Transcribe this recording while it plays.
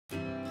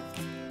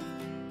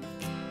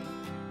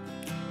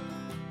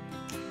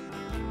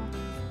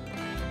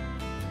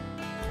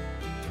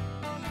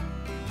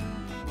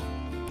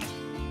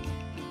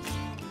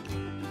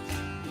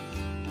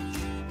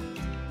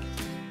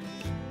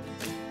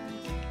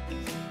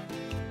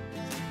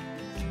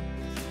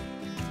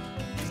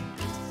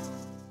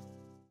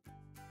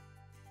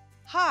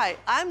Hi,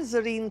 I'm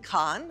Zarine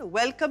Khan.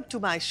 Welcome to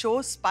my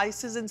show,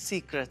 Spices and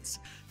Secrets.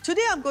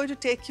 Today I'm going to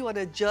take you on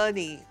a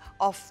journey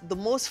of the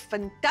most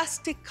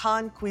fantastic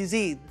Khan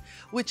cuisine,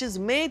 which is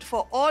made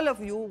for all of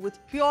you with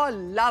pure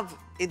love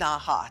in our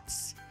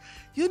hearts.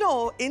 You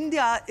know,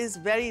 India is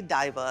very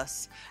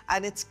diverse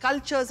and its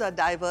cultures are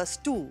diverse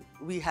too.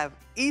 We have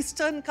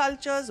Eastern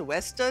cultures,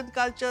 Western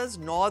cultures,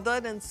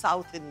 Northern and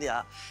South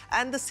India.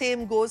 And the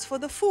same goes for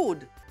the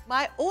food.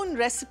 My own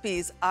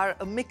recipes are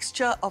a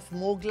mixture of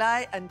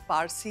Mughlai and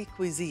Parsi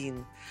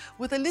cuisine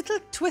with a little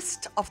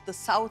twist of the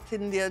South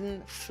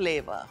Indian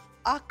flavor.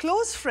 Our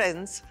close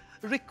friends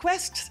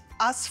request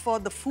us for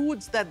the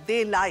foods that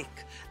they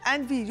like,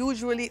 and we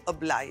usually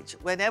oblige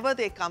whenever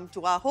they come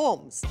to our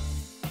homes.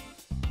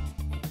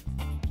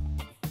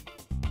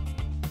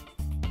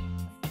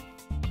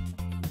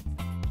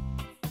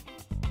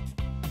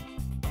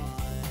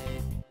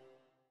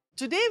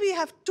 Today we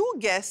have two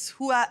guests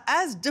who are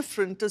as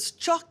different as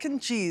chalk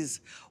and cheese.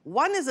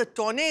 One is a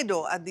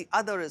tornado and the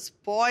other is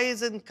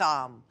poison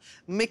calm.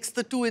 Mix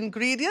the two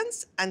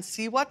ingredients and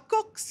see what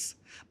cooks.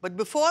 But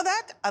before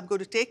that, I'm going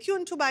to take you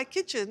into my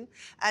kitchen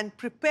and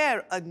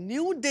prepare a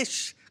new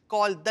dish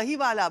called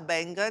Dahiwala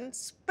Baingan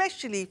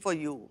specially for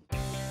you.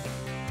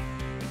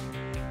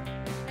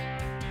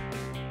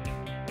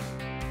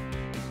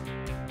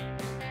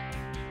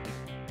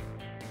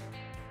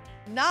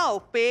 Now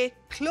pay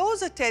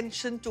close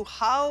attention to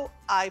how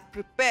I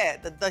prepare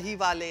the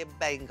Dahiwala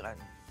Baingan.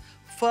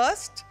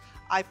 First,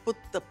 I put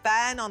the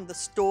pan on the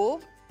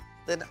stove,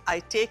 then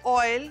I take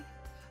oil.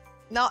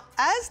 Now,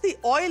 as the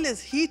oil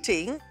is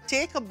heating,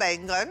 take a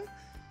Baingan,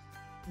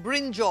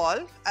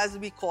 Brinjal, as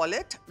we call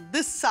it,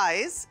 this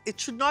size. It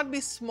should not be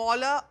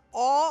smaller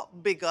or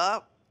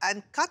bigger,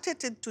 and cut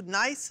it into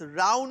nice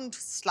round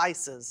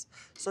slices.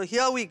 So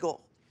here we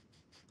go.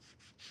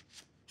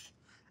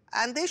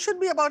 And they should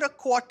be about a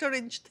 1/4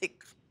 inch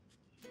thick.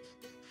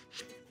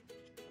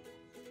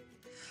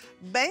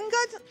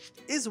 Baingan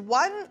is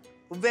one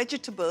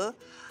vegetable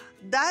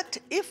that,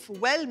 if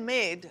well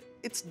made,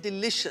 it's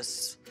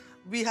delicious.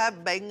 We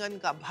have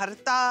Baingan ka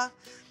bharta,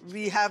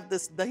 we have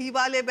this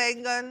Dahiwala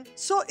Baingan.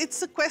 So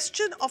it's a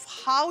question of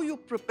how you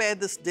prepare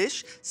this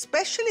dish.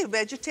 Especially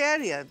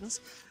vegetarians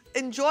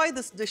enjoy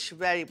this dish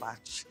very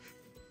much.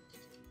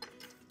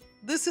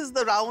 This is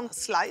the round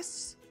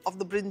slice of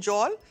the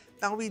brinjal.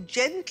 Now we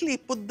gently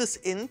put this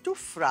in to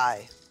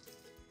fry.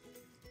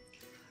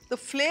 The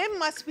flame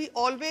must be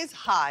always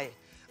high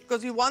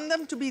because you want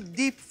them to be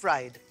deep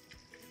fried.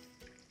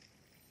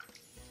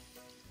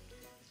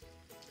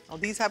 Now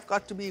these have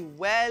got to be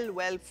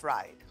well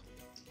fried.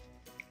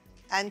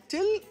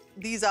 Until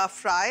these are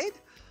fried,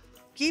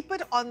 keep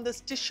it on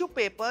this tissue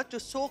paper to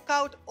soak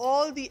out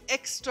all the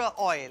extra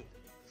oil.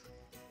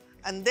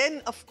 And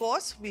then, of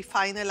course, we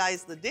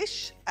finalize the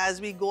dish. As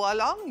we go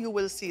along, you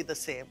will see the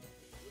same.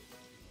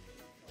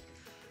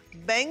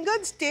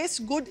 Baingans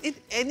taste good in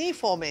any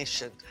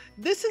formation.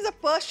 This is a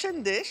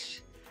Persian dish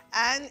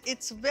and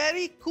it's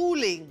very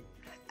cooling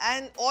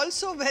and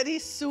also very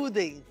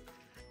soothing.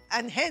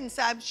 And hence,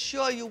 I'm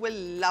sure you will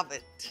love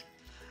it.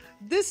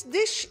 This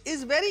dish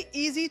is very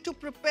easy to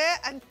prepare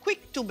and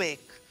quick to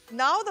make.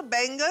 Now the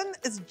Baingan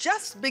is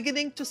just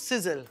beginning to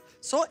sizzle,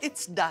 so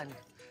it's done.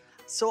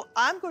 So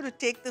I'm going to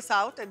take this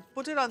out and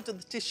put it onto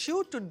the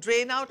tissue to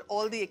drain out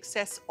all the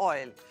excess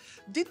oil.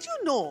 Did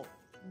you know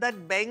that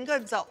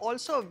Baingans are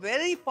also a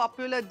very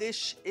popular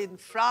dish in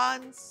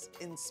France,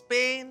 in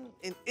Spain,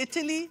 in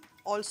Italy,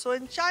 also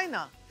in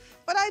China?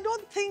 But I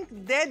don't think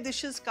their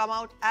dishes come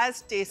out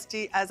as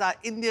tasty as our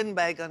Indian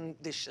Baingan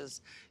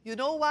dishes. You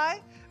know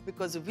why?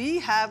 Because we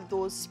have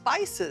those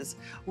spices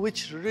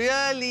which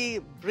really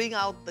bring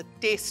out the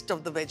taste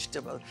of the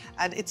vegetable,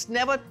 and it's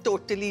never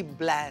totally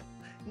bland.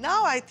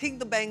 Now I think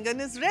the Baingan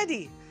is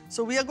ready.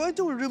 So we are going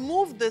to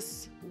remove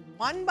this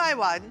one by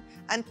one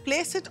and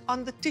place it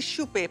on the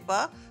tissue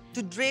paper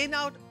to drain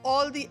out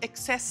all the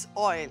excess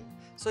oil.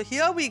 So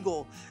here we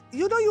go.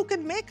 You know, you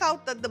can make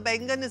out that the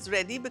Baingan is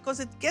ready because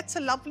it gets a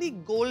lovely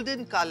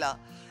golden color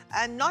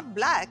and not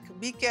black.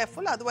 Be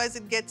careful, otherwise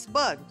it gets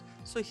burnt.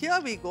 So here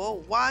we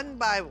go, one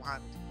by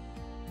one.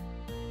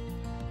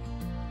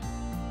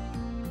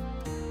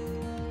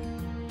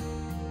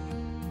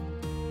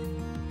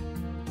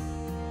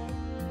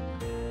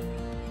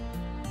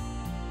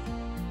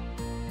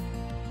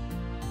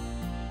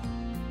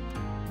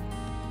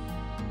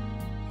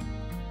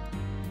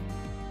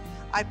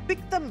 I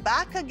pick them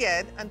back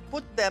again and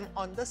put them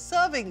on the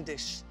serving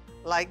dish,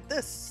 like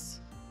this.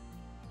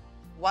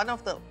 One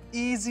of the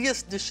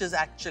easiest dishes,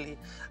 actually.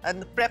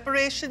 And the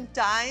preparation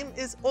time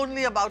is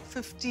only about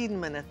 15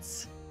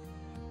 minutes.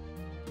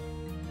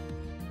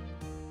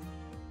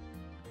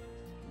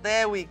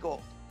 There we go.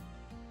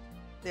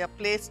 They are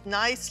placed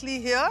nicely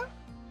here.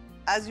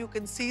 As you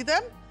can see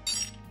them,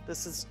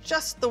 this is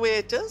just the way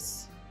it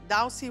is.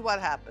 Now see what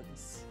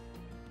happens.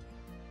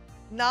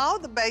 Now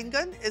the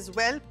Baingan is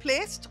well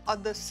placed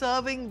on the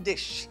serving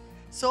dish.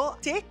 So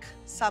take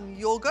some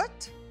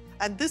yogurt,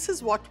 and this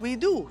is what we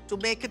do to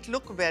make it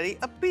look very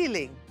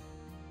appealing.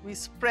 We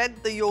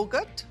spread the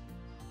yogurt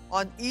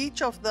on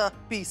each of the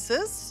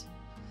pieces,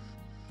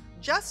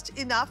 just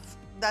enough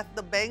that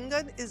the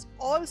Baingan is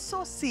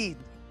also seen.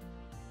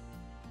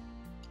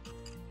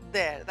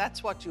 There,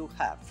 that's what you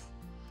have.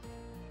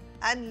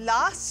 And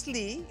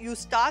lastly, you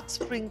start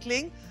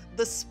sprinkling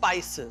the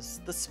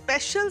spices, the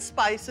special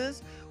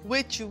spices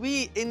which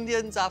we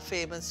Indians are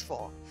famous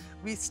for.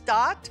 We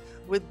start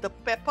with the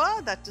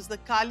pepper, that is the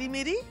kali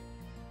miri.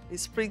 We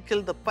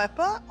sprinkle the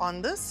pepper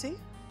on this, see?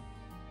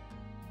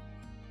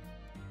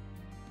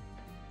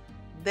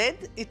 Then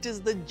it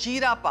is the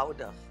jeera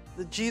powder.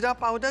 The jeera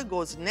powder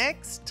goes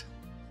next.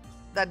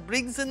 That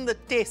brings in the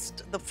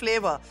taste, the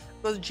flavor,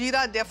 because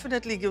jeera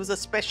definitely gives a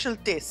special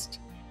taste.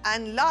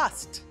 And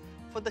last,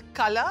 for the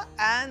color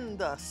and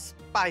the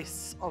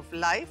spice of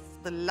life,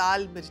 the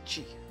lal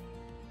mirchi.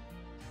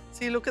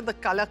 See, look at the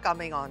color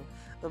coming on,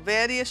 the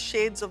various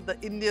shades of the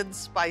Indian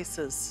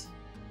spices.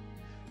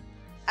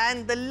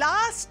 And the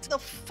last, the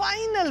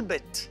final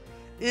bit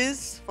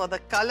is, for the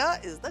color,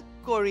 is the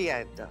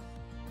coriander.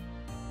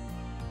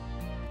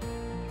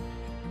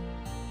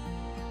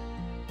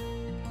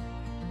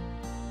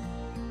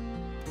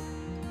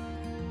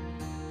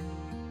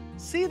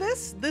 See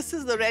this? This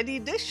is the ready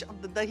dish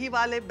of the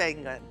Dahiwala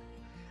Baingan.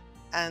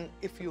 And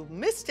if you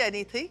missed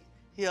anything,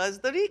 here's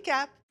the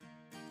recap.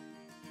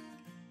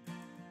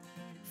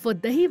 For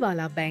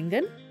Dahiwala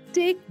Baingan,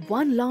 take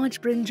 1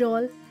 large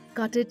brinjal,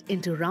 cut it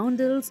into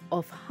roundels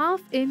of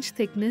 ½ inch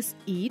thickness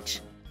each,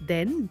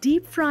 then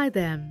deep fry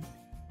them.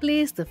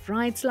 Place the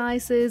fried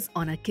slices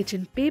on a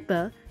kitchen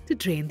paper to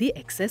drain the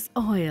excess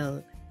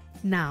oil.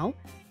 Now,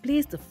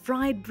 place the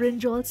fried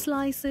brinjal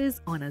slices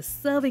on a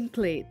serving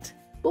plate.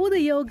 Pour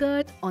the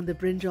yogurt on the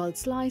brinjal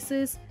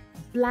slices,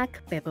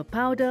 black pepper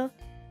powder,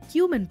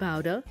 cumin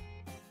powder,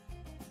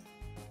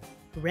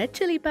 red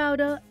chili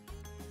powder,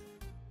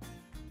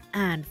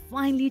 and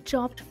finely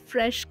chopped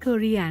fresh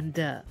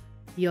coriander.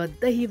 Your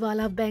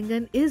Dahiwala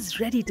Baingan is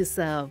ready to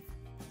serve.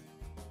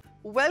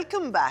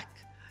 Welcome back.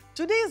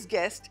 Today's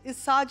guest is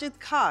Sajid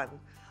Khan,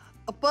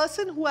 a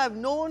person who I've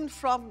known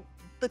from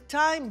the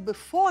time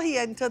before he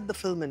entered the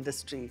film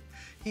industry.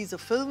 He's a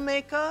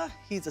filmmaker,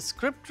 he's a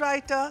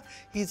scriptwriter,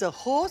 he's a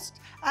host,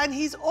 and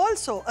he's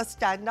also a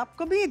stand-up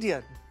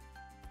comedian.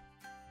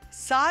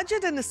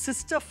 Sajid and his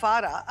sister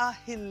Farah are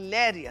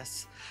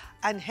hilarious,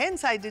 and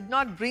hence I did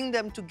not bring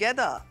them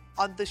together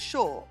on the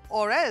show,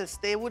 or else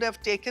they would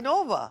have taken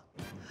over.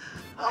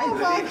 Hi,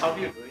 Zarine. How are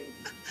you doing?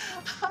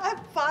 I'm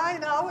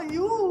fine, how are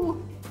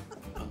you?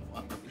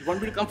 You want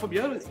me to come from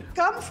here?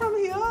 Come from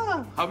here.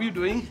 How are you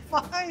doing?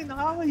 Fine,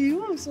 how are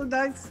you? So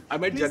nice. I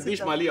met Please sit Jagdish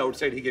down. Mali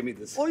outside. He gave me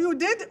this. Oh, you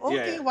did?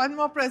 Okay, yeah. one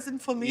more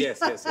present for me. Yes.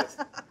 This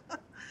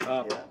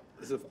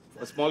is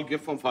a small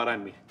gift from Farah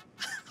and me.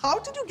 How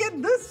did you get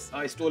this?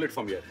 I stole it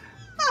from here.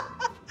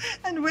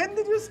 And when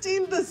did you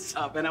steal this?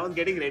 When I was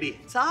getting ready.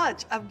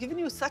 Saj, I've given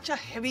you such a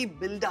heavy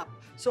build-up.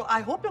 So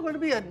I hope you're going to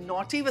be a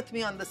naughty with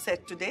me on the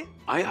set today.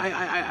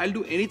 I'll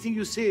do anything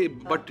you say,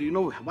 but you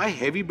know, why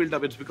heavy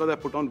build-up? It's because I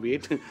put on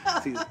weight.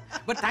 See,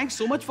 but thanks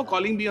so much for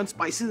calling me on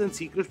Spices and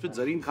Secrets with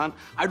Zarine Khan.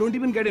 I don't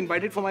even get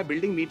invited for my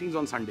building meetings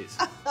on Sundays.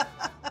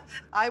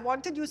 I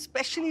wanted you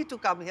specially to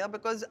come here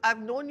because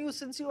I've known you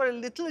since you were a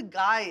little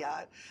guy,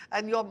 yaar.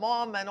 And your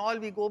mom and all,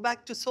 we go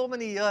back to so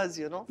many years,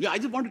 you know. Yeah, I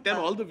just want to tell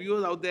all the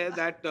viewers out there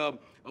that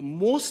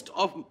most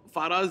of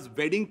Farah's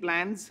wedding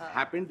plans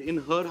happened in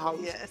her house.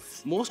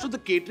 Yes. Most of the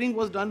catering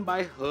was done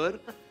by her.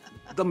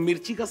 The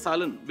mirchi ka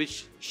salan,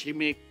 which she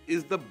makes,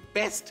 is the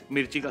best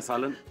mirchi ka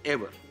salan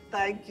ever.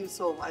 Thank you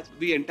so much.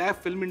 The entire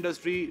film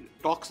industry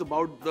talks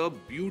about the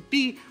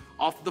beauty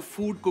of the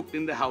food cooked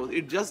in the house.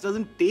 It just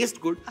doesn't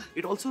taste good.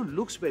 It also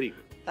looks very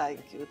good.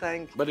 Thank you,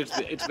 thank you. But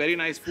it's very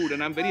nice food,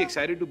 and I'm very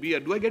excited to be here.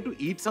 Do I get to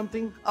eat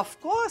something? Of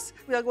course,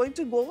 we are going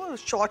to go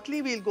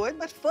shortly, we'll go in.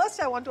 But first,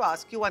 I want to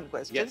ask you one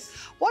question. Yes.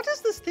 What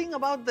is this thing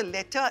about the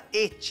letter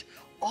H?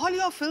 All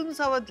your films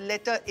are with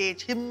letter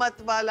H.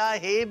 Himmat Wala,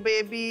 Hey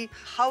Baby,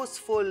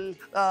 Houseful,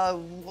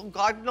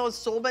 God knows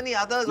so many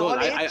others. No, all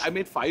H. I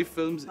made 5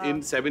 films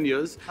in 7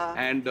 years,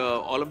 and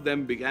all of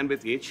them began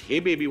with H. Hey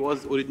Baby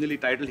was originally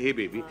titled Hey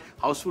Baby.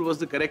 Houseful was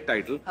the correct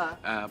title.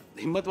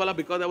 Himmat Wala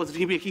because I was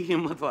remaking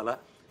Himmat Wala.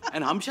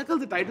 And Hamshakal,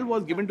 the title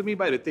was given to me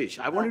by Ritesh.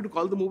 I wanted to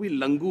call the movie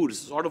Langurs,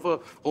 sort of a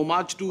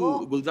homage to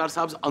Gulzar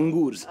Saab's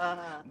Angurs.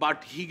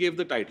 But he gave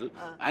the title.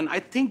 And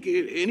I think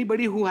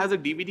anybody who has a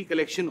DVD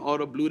collection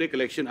or a Blu-ray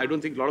collection, I don't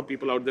think a lot of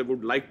people out there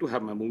would like to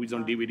have my movies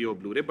on DVD or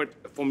Blu-ray. But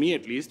for me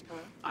at least,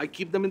 I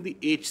keep them in the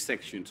H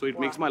section. So it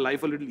makes my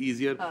life a little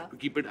easier to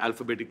keep it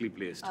alphabetically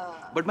placed.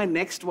 But my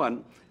next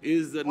one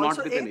is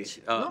not with an H.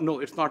 No,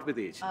 it's not with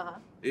H.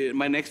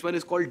 My next one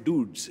is called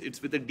Dudes.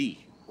 It's with a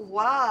D.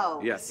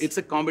 Wow. Yes, it's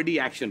a comedy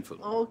action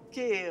film.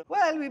 Okay.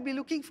 Well, we'll be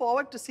looking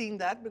forward to seeing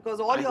that because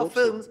all I your hope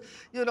so. films,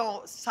 you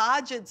know,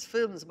 Sajid's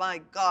films, my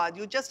God,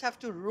 you just have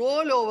to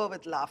roll over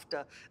with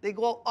laughter. They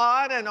go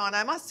on and on,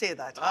 I must say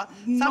that.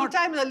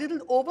 Sometimes a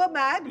little over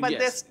mad, but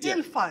they're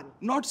still fun.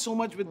 Not so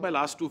much with my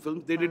last 2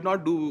 films. They did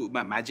not do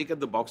magic at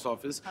the box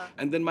office.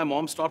 And then my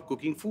mom stopped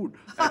cooking food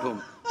at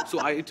home. So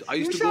I used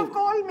You to should go. have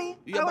called me.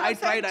 Yeah, but I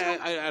tried.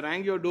 I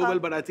rang your doorbell,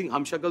 but I think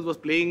Hamshakals was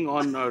playing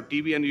on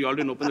TV and you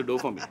already opened the door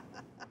for me.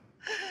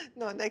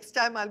 No, next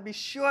time I'll be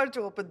sure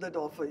to open the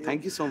door for you.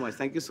 Thank you so much.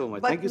 Thank you so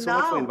much. But Thank you so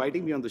much for now-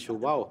 inviting me on the show.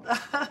 Wow,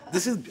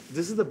 this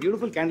is a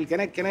beautiful candle.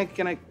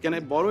 Can I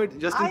borrow it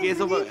just in I case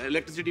of believe- an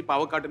electricity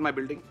power cut in my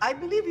building? I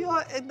believe you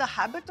are in the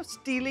habit of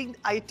stealing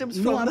items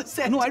from the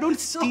set. No, I don't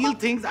So- steal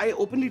things. I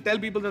openly tell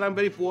people that I'm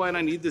very poor and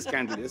I need this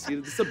candle. Yes,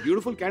 this is a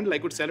beautiful candle. I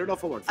could sell it off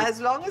for what? As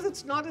long as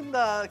it's not in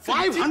the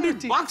 500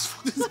 continuity. bucks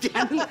for this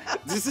candle.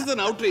 This is an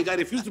outrage. I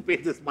refuse to pay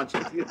this much.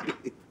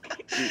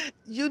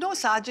 You know,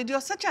 Sajid,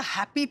 you're such a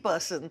happy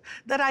person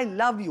that I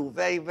love you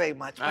very, very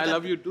much. I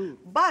love you too.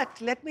 But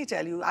let me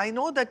tell you, I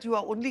know that you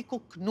are only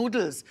cook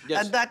noodles,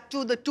 Yes. and that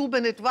too the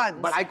 2-minute ones.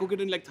 But I cook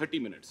it in like 30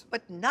 minutes.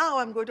 But now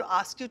I'm going to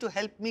ask you to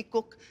help me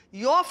cook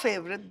your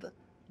favorite,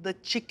 the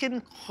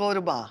chicken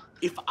korma.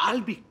 If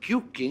I'll be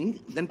puking,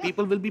 then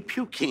people will be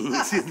puking.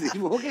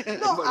 Okay.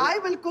 No, I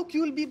will cook,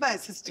 you'll be my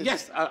assistant.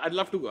 Yes, I'd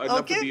love to. I'd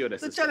love to be your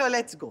assistant. So chalo,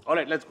 let's go. All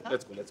right, let's go.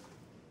 Let's go. Let's go.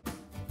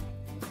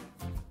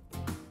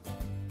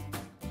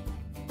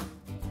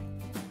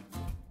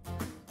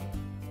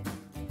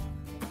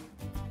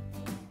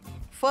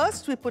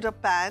 First, we put a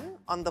pan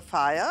on the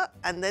fire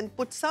and then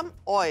put some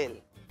oil.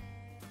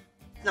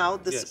 Now,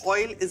 this Yes.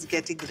 oil is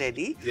getting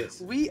ready. Yes.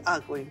 We are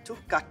going to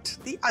cut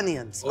the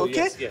onions, Oh,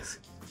 okay? yes, yes.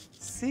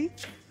 See?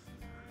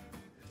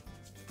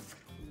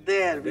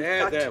 There, we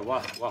cut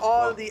Wow, wow.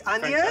 all wow. the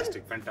onion.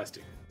 Fantastic,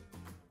 fantastic.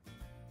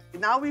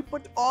 Now we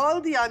put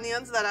all the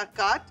onions that are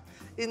cut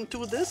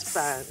into this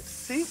pan.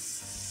 See?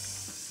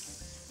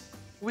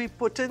 We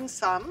put in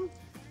some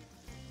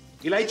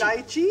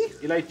Ilaichi.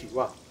 Ilaichi,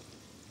 wow.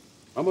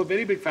 I'm a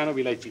very big fan of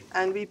ilaichi.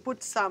 and we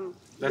put some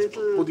That's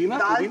little pudina?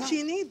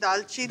 dalchini.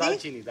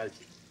 Dalchini.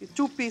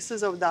 2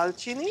 pieces of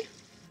dalchini,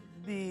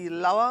 the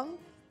lawang.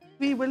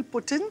 We will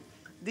put in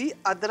the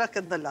adrak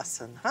and the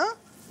lasan, huh?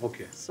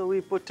 Okay. So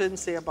we put in,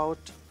 say, about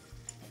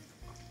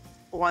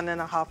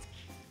 1.5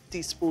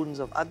 teaspoons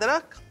of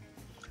adrak,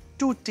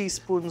 2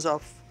 teaspoons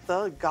of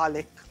the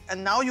garlic.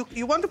 And now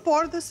you want to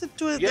pour this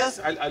into Yes,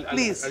 the... I'll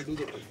Please.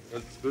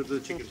 do the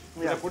chicken.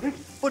 Should Yeah. I put it?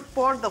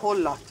 Pour the whole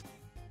lot.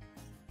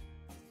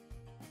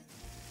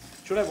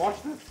 Should I wash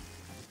this?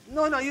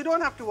 No, you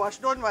don't have to wash.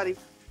 Don't worry.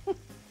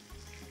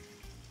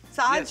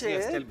 Sajid,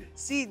 yes, tell me.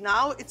 see,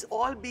 now it's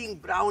all being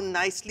browned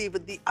nicely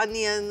with the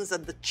onions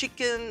and the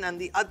chicken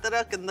and the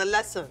adrak and the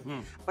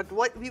lasan. But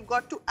what we've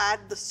got to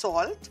add the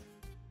salt.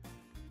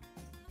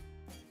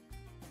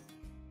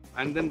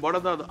 And then what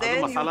are the other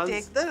Then masalas? you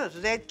take the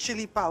red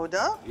chili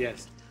powder.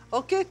 Yes.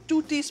 Okay,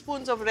 2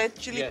 teaspoons of red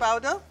chili Yes.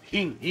 powder.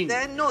 Hing.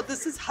 Then, no,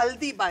 this is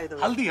haldi, by the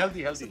way.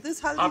 Haldi. So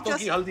this haldi, Haathon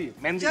ki haldi,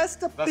 mehndi,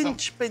 just a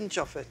rasam. pinch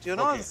of it, you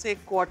know, Okay. say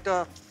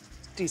 1/4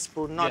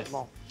 teaspoon, not Yes.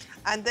 more.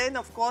 And then,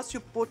 of course,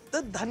 you put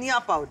the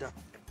dhania powder.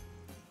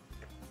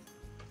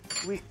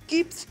 We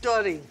keep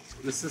stirring.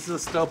 This is a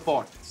stir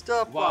pot.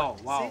 Stir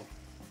pot. Wow. See?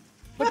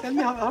 But tell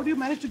me, how do you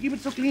manage to keep it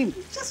so clean?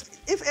 Just,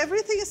 if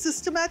everything is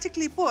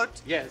systematically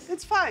put, Yes.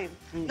 it's fine.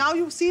 Now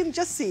you've seen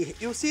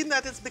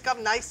that it's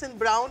become nice and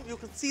brown. You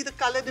can see the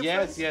color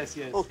difference. Yes.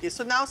 Okay,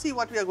 so now see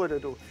what we are going to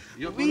do.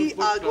 You're We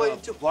are going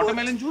to put...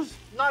 watermelon juice?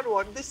 Not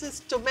what, this is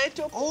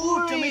tomato puree.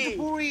 Oh, tomato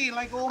puree,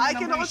 like I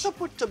can also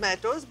put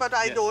tomatoes, but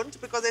I Yes. don't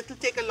because it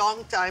will take a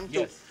long time to,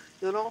 Yes.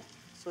 you know.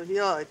 So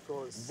here it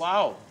goes.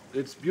 Wow,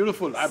 it's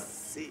beautiful.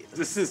 See.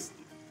 This is,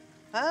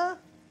 Huh?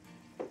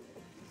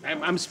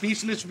 I'm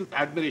speechless with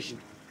admiration.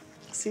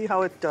 See how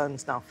it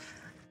turns now.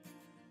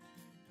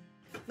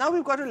 Now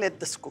we've got to let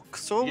this cook.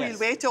 So Yes. we'll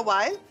wait a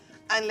while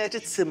and let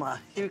it simmer.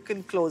 You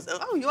can close.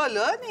 Oh, you are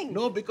learning.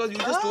 No, because you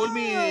just told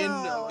me in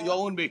Ah. your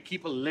own way,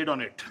 keep a lid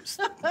on it.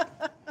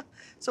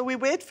 So we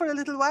wait for a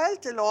little while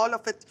till all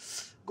of it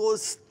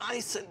goes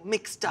nice and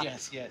mixed up.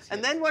 Yes.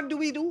 And then what do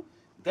we do?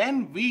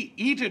 Then we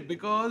eat it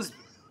because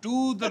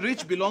to the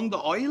rich belong the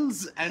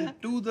oils and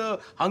to the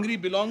hungry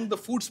belong the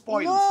food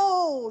spoils.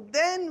 No,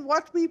 then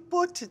what we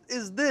put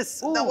is this.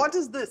 Oh. Now what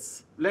is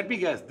this? Let me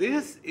guess.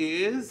 This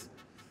is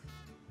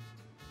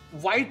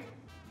white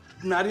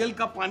nariyal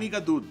ka pani ka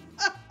doodh.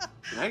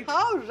 Right?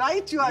 How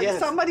right you are. Yes.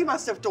 Somebody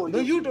must have told No,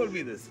 you. you told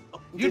me this.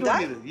 You Did told I?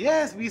 me this.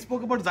 Yes, we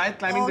spoke about Zayed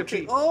climbing the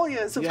tree. Oh,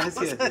 yes. of Yes.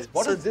 course.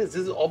 What So is this?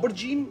 This is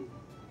aubergine?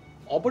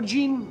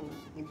 Aubergine?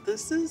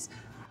 This is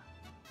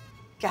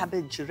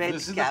cabbage, red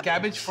This is cabbage. the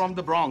cabbage from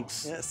the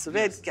Bronx. Yes,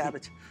 red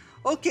cabbage.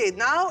 Okay,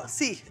 now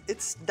see,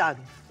 it's done.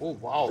 Oh,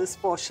 wow. This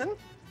portion.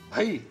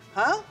 भाई,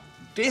 Huh?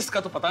 Test का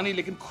तो पता नहीं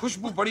लेकिन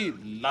खुशबू बड़ी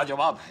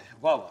लाजवाब है.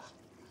 वाह वाह.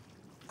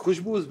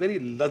 खुशबू is very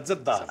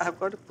लज्जतदार. I've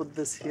got to put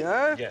this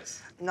here.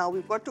 Yes. Now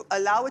we've got to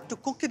allow it to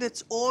cook in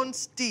its own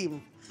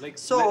steam. Like,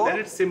 so, let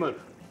it simmer.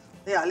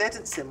 yeah, let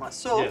it simmer.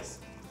 So, Yes.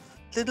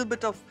 little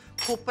bit of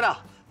kopra.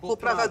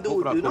 Kopra ka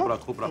doodh, you know?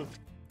 Kopra.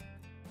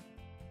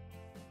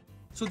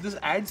 So this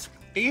adds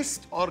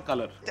taste or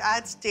color? It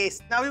adds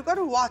taste. Now we've got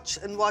to watch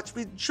and watch.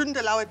 We shouldn't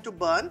allow it to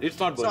burn. It's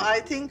not burning. So I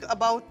think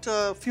about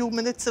a few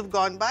minutes have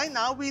gone by.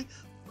 Now we'll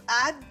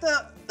add the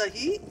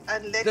dahi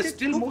and let There's it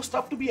still cook. more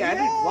stuff to be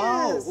added. Yes,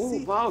 Wow. Oh,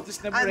 see. wow.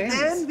 This never ends.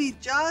 And then we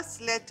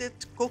just let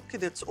it cook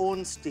in its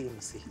own steam,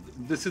 see.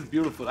 This is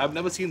beautiful. I've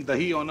never seen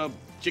dahi on a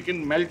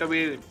chicken melt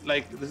away.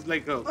 Like, this is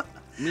like a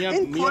Mia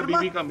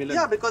Bibi ka milan.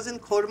 Yeah, because in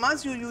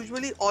kormas, you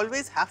usually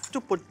always have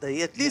to put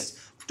dahi. At least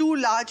 2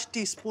 large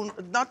tablespoons.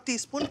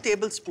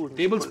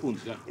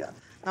 Tablespoons, yeah. Yeah.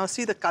 Now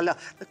see the color.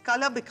 The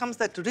color becomes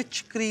that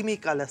rich, creamy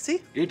color,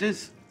 see? It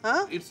is.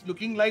 Huh? It's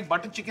looking like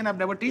butter chicken I've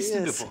never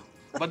tasted before.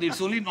 But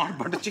it's only not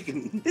butter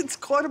chicken. It's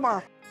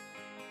korma.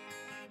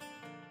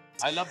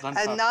 I love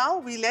dhansa. And now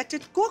we let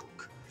it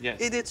cook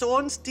in its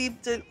own steam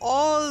till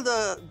all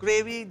the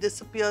gravy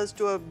disappears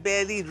to a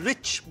very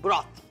rich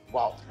broth.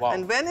 Wow, wow.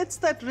 And when it's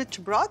that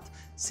rich broth,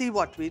 see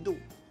what we do.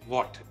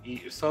 What?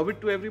 Serve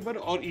it to everybody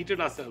or eat it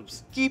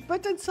ourselves? Keep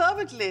it and serve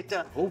it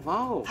later. Oh,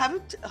 wow. Have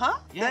it, huh?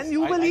 Yes, Then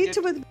you will eat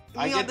it with me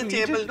I on the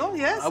table, no?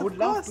 Yes, I would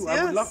love to. Yes.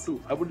 I would love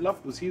to. I would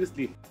love to,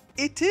 seriously.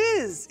 It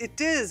is. It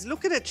is.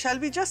 Look at it. Shall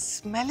we just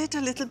smell it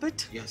a little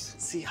bit? Yes.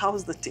 See,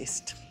 how's the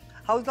taste?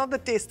 How's not the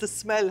taste, the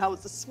smell?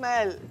 How's the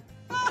smell?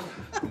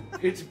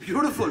 It's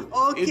beautiful.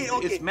 Okay,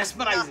 It's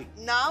mesmerizing.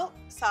 Now,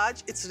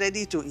 Saj, it's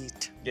ready to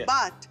eat. Yes.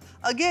 But,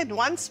 again,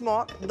 once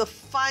more, the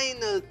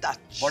final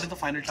touch. What is the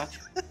final touch?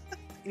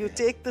 You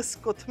take this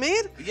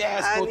kothmeer and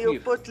kothmeer. you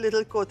put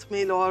little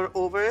kothmeer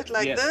over it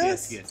like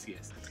this. Yes.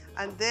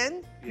 And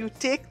then you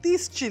take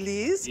these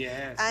chilies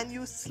Yes. and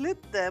you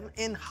slit them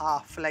in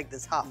half, like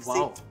this, half.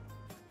 Wow. See?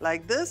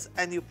 Like this,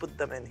 and you put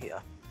them in here.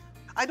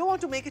 I don't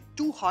want to make it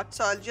too hot,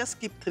 so I'll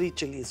just keep 3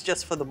 chilies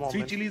just for the moment.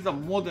 3 chilies are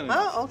more than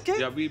enough. Okay.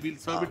 Yeah, we'll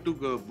serve it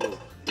to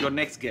your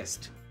next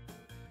guest.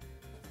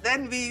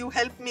 Then you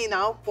help me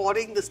now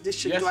pouring this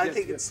dish into. I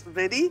think it's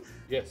ready.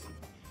 Yes.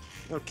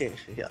 Okay,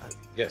 yeah.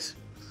 Yes.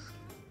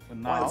 So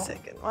now, One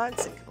second. I'll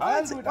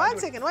do it.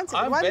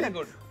 I'm One very minute.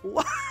 good.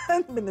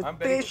 1 minute. I'm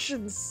very good.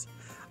 Patience.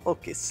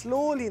 Okay,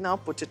 slowly now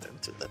put it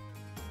into the...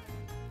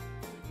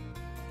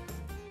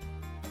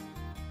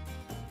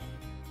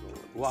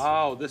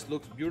 Wow, this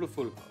looks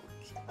beautiful.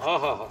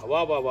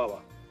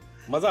 Wow.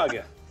 Maza aa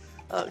gaya.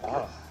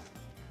 Okay.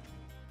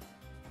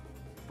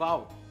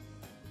 Wow.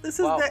 This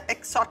is the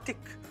exotic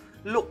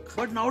look.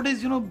 But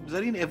nowadays, you know,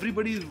 Zarine,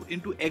 everybody is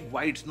into egg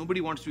whites.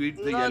 Nobody wants to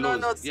eat the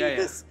yellows. No, see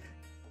this.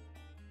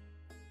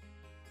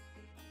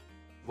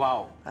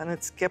 Wow. And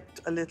it's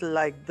kept a little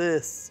like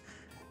this.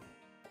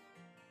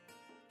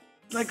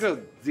 Like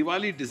a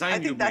Diwali design I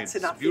you think that's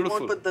made. enough. It's You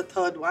beautiful. won't put the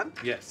third one.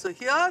 Yes. So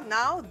here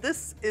now,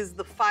 this is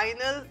the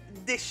final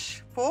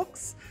dish,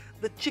 folks.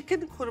 The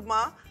chicken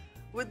kurma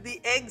with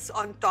the eggs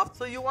on top.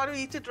 So you want to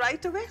eat it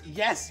right away?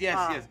 Yes.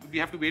 We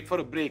have to wait for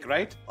a break,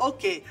 right?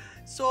 Okay.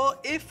 So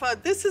if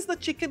this is the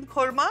chicken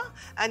korma,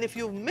 and if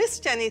you've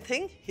missed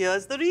anything,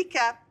 here's the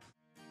recap.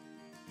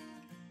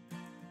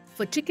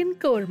 For chicken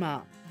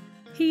korma,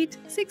 heat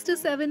 6 to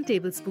 7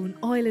 tablespoon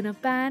oil in a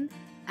pan,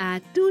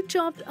 add 2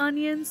 chopped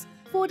onions,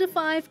 4 to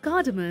 5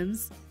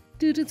 cardamoms,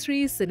 2 to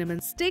 3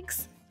 cinnamon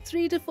sticks,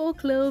 3 to 4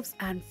 cloves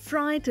and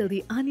fry till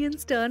the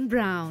onions turn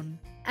brown.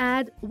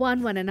 Add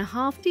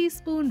 1–1.5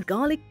 teaspoon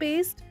garlic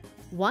paste,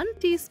 1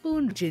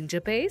 teaspoon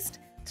ginger paste,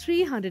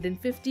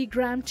 350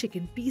 gram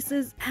chicken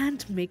pieces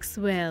and mix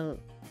well.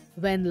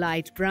 When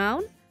light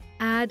brown,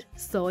 add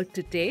salt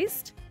to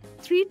taste,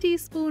 3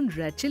 teaspoon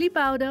red chili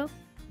powder,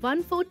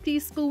 1/4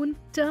 teaspoon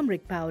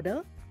turmeric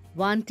powder,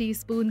 1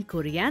 teaspoon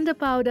coriander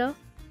powder.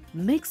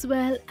 Mix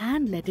well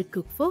and let it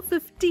cook for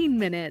 15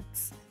 minutes.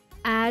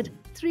 Add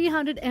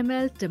 300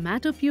 ml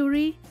tomato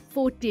puree,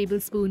 4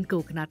 tablespoon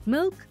coconut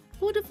milk,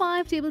 4 to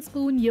 5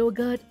 tablespoon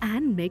yogurt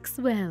and mix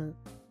well.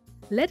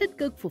 Let it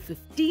cook for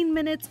 15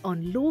 minutes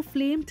on low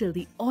flame till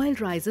the oil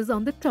rises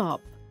on the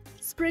top.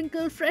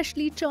 Sprinkle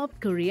freshly chopped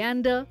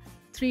coriander,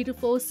 3 to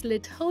 4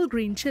 slit whole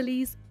green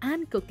chilies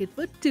and cook it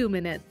for 2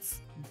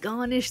 minutes.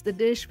 Garnish the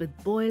dish with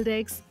boiled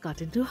eggs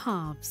cut into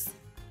halves.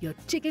 Your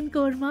chicken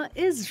korma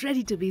is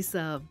ready to be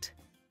served.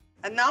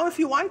 And now if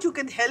you want, you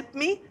can help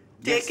me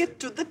take it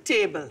to the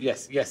table.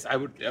 Yes, I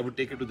would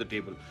take it to the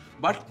table.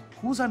 But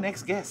who's our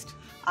next guest?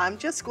 I'm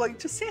just going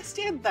to say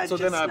that So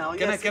just then, now.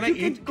 can I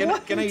eat?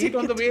 Can I eat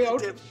on the way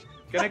out?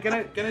 Can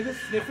I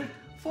just sniff it?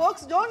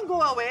 Folks, don't go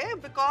away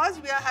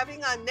because we are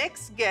having our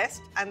next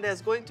guest and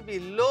there's going to be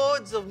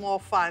loads of more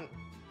fun.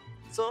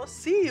 So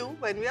see you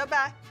when we are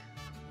back.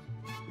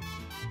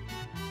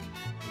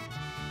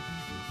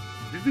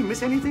 Did we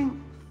miss anything?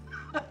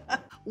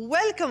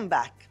 Welcome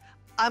back.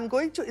 I'm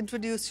going to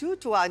introduce you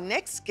to our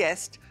next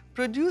guest,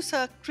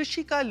 producer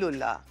Krishika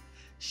Lulla.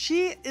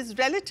 She is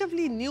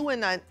relatively new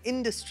in our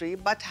industry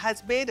but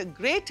has made a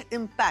great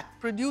impact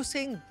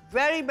producing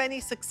very many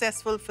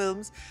successful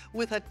films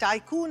with her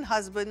tycoon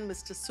husband,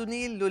 Mr.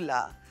 Sunil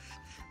Lulla.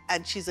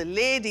 And she's a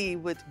lady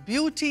with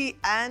beauty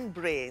and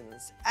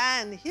brains.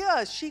 And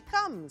here she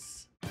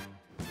comes.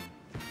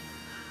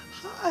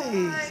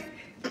 Hi.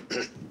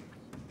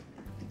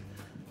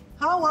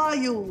 How are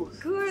you?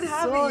 Good,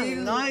 how are you?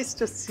 So nice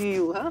to see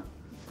you, huh?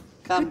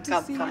 Come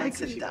and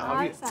sit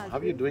down. How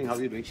are you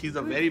doing? She's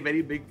a very,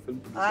 very big film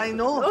producer. I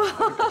know.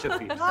 Touch her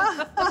feet.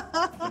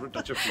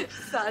 Touch her feet.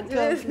 Come,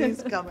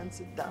 please come and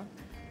sit down.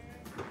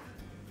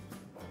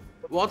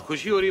 बहुत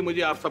खुशी हो रही है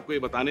मुझे आप सबको ये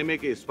बताने में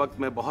कि इस वक्त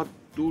मैं बहुत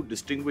 2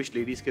 distinguished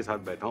ladies के साथ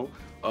बैठा हूँ,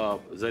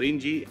 Zarine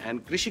ji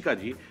and Krishika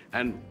ji,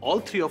 and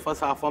all 3 of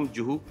us are from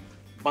Juhu,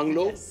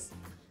 bungalow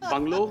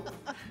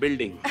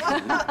building.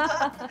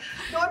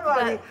 Don't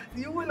worry,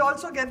 you will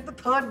also get the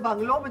 3rd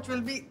bungalow, which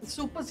will be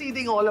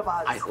superseding all of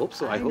us. I hope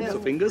so. I hope so.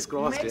 Fingers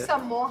crossed. Make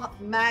some more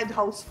mad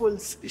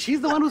housefuls.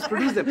 She's the one who's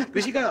produced them.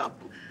 Krishika,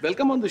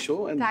 welcome on the show.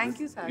 And Thank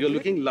you, Sajid. You're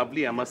looking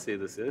lovely, I must say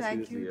this.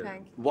 Thank you, yeah.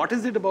 thank you. What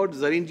is it about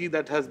Zarine ji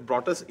that has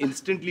brought us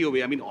instantly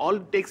away? I mean, all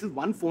it takes is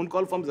one phone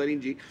call from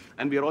Zarine ji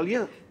and we're all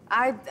here.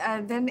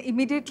 Then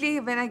immediately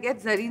when I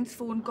get Zarine's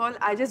phone call,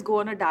 I just go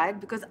on a diet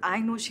because I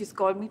know she's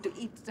called me to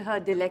eat her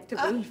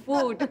delectable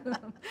food.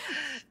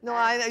 No,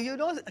 you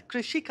know,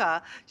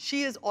 Krishika,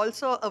 she is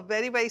also a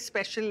very, very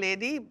special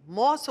lady,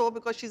 more so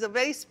because she's a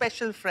very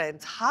special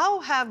friend. How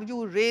have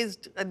you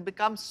raised and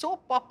become so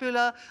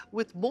popular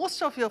with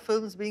most of your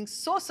films being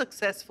so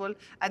successful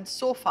and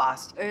so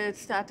fast? It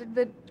started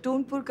with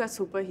Toonpur Ka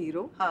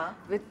Superhero,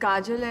 with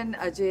Kajal and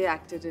Ajay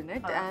acted in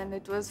it, and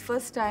it was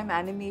first time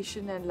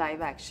animation and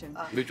live action.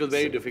 Which was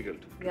very difficult.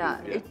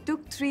 Yeah, it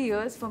took 3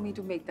 years for me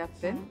to make that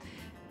film.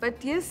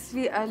 But yes,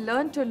 I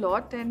learned a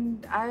lot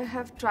and I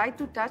have tried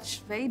to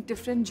touch very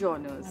different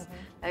genres.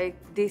 Like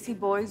Desi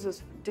Boys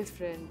was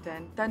different,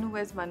 and Tanu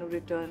as Manu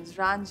Returns,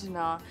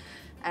 Ranjana,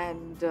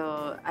 and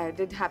I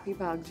did Happy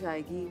Bhag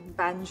Jayegi,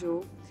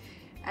 Banjo.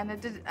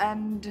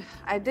 And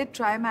I did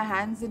try my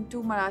hands in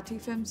 2 Marathi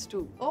films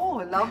too.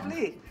 Oh,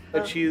 lovely.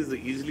 But she is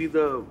easily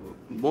the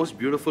most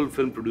beautiful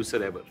film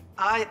producer ever.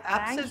 I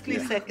absolutely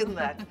second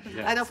that.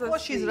 Yeah. And of So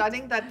course, she's sweet.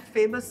 running that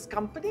famous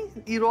company,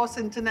 Eros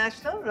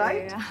International,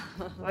 right?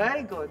 Yeah.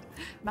 Very good.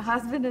 My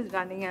husband is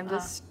running, I'm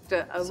just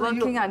So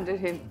working under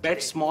him.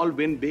 Bet small,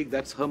 win big.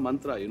 That's her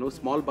mantra. You know,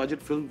 small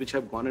budget films which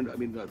have gone in. I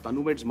mean,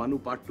 Tanu Med's Manu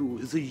Part 2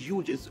 is a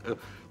huge.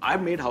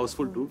 I've made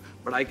Houseful too,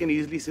 but I can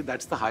easily say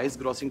that's the highest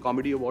grossing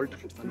comedy of all time.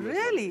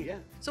 Really? Yeah.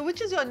 So which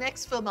is your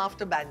next film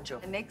after Banjo?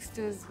 The next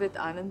is with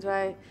Anand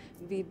Rai,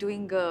 we're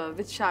doing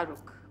with Shah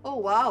Rukh. Oh,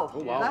 wow. Oh,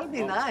 wow. That'll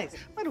be Wow. nice.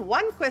 But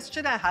one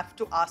question I have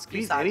to ask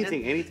Please, you,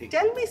 Sajid. anything.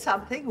 Tell me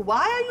something.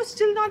 Why are you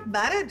still not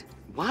married?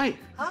 Why?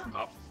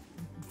 Huh?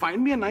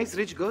 Find me a nice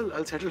rich girl,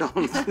 I'll settle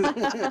down.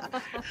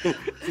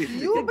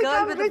 You The girl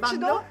become with the rich,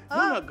 bungalow?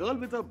 no? No, a girl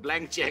with a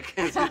blank check.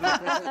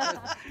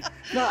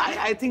 No,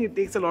 I think it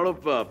takes a lot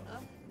of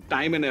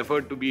time and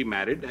effort to be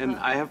married, and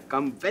I have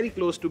come very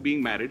close to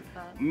being married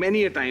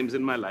many a times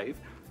in my life,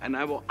 and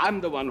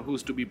I'm the one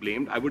who's to be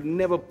blamed. I would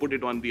never put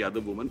it on the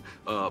other woman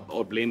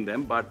or blame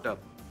them, but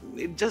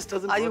it just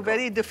doesn't Are work you out.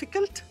 very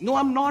difficult? No,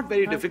 I'm not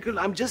very difficult.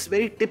 I'm just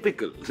very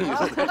typical.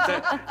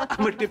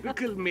 I'm a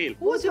typical male.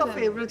 Who's your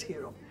favorite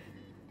hero?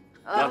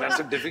 Now, that's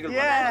a difficult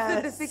one.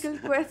 That's a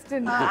difficult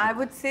question. I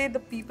would say the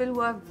people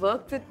who have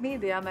worked with me,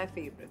 they are my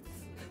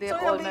favorites. They So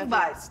are you're all being my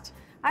biased.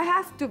 I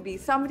have to be.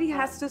 Somebody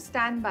has to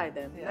stand by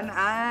them. Yes. And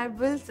I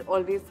will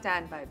always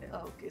stand by them.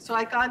 Okay, so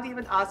I can't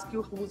even ask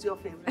you who's your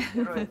favorite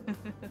heroine.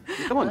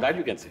 Come on, that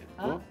you can say.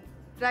 No?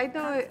 Right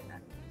now,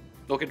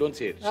 Okay, don't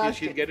say it. Okay.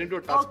 She'll get into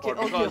a tough Okay,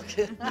 spot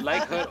okay, because,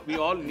 like her, we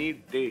all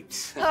need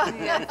dates.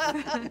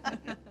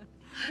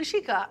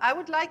 Krishika, I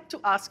would like to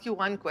ask you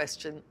one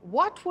question.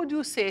 What would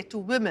you say to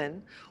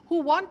women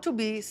who want to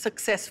be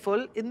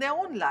successful in their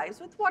own lives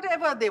with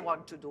whatever they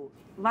want to do?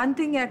 one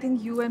thing I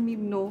think you and me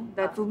know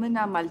that women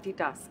are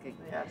multitasking.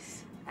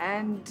 Yes.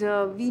 And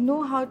we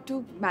know how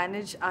to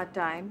manage our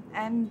time,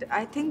 and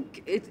I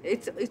think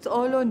it's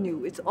all on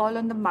you. It's all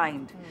on the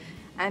mind.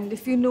 And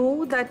if you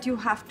know that you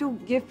have to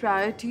give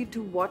priority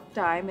to what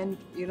time, and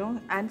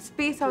and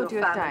space out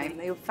your your family.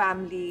 time, your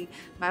family,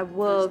 my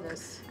work,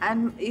 Business.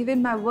 and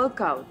even my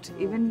workout.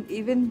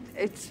 Even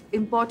it's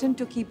important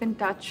to keep in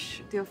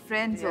touch with your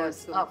friends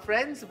also. Our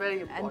friends,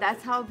 very important. And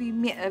that's how we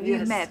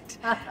Yes. met.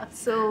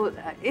 So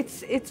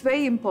it's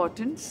very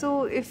important.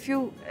 So if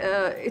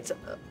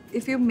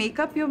you make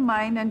up your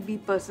mind and be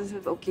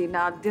persistent, okay,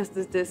 now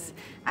this,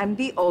 and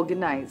be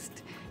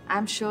organized,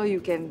 I'm sure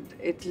you can.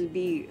 It'll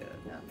be.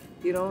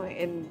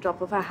 In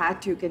drop of a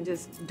hat, you can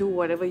just do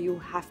whatever you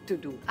have to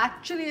do.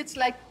 Actually, it's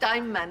like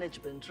time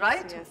management,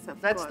 right? Yes, of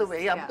That's the course,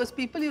 way. yeah. Because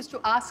people used to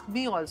ask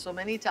me also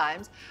many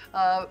times.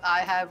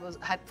 I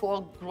had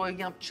 4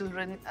 growing up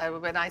children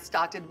when I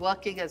started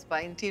working as my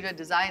interior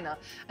designer,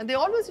 and they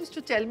always used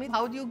to tell me,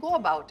 "How do you go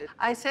about it?"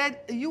 I said,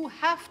 "You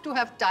have to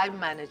have time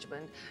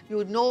management.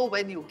 You know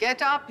when you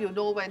get up, you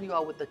know when you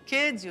are with the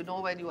kids, you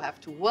know when you have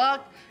to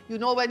work,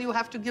 you know when you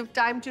have to give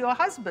time to your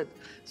husband.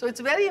 So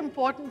it's very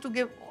important to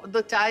give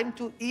the time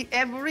to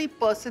every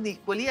person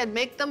equally and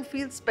make them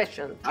feel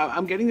special."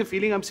 I'm getting the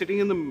feeling I'm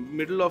sitting in the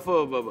middle of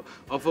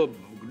a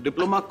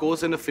diploma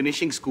course in a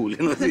finishing school.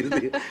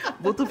 Seriously.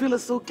 Both of you are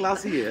so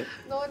classy here.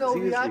 No, we are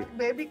Seriously.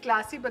 maybe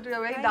classy, but we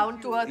are very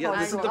down to earth Yeah,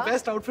 this is also. the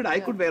best outfit I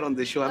could wear on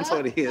this show. I'm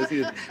sorry.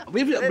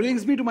 Which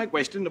brings me to my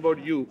question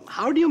about you.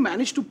 How do you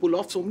manage to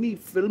pull off so many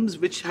films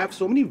which have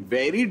so many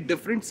very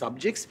different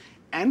subjects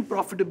and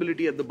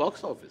profitability at the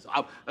box office.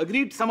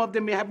 Agreed, some of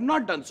them may have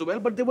not done so well,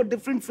 but they were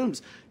different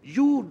films.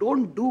 You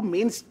don't do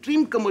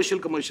mainstream commercial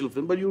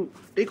film, but you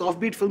take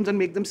offbeat films and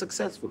make them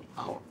successful.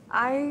 How?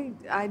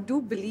 I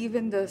do believe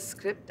in the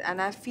script,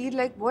 and I feel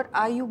like, what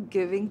are you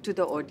giving to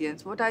the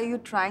audience? What are you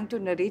trying to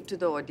narrate to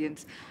the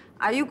audience?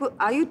 Are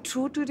you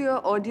true to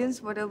your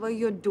audience, whatever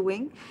you're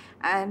doing?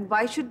 And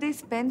why should they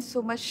spend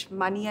so much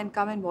money and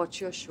come and watch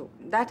your show?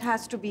 That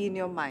has to be in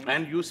your mind.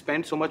 And you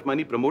spend so much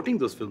money promoting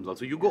those films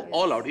also. You go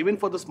all out. Even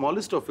for the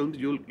smallest of films,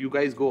 you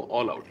guys go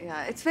all out.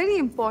 Yeah, it's very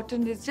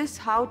important. It's just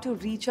how to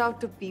reach out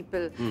to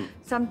people.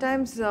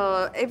 Sometimes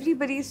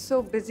everybody is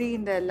so busy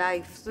in their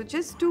life. So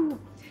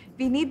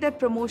we need that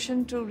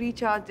promotion to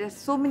reach out. There's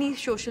so many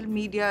social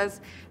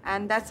medias,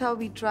 and that's how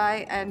we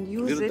try and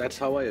use it. That's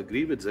how I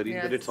agree with Zarine,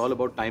 that it's all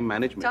about time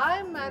management.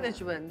 Time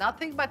management,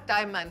 nothing but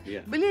time management.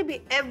 Yeah. Believe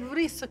me,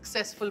 every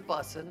successful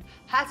person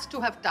has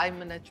to have time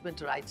management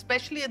right,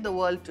 especially in the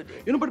world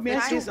today. You know, but may I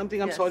say something?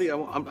 I'm sorry,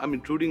 I'm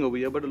intruding over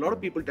here, but a lot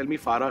of people tell me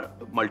Farah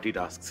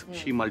multitasks.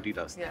 She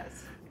multitasks.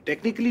 Yes.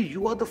 Technically,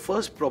 you are the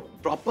first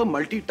proper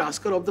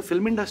multitasker of the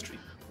film industry.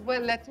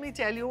 Well, let me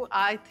tell you,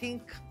 I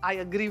think I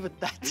agree with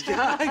that.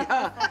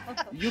 Yeah.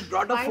 You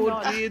brought up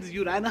 4 kids,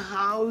 you ran a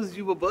house,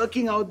 you were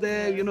working out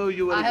there, you know,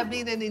 you were... I have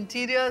been in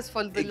interiors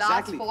for the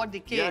last 4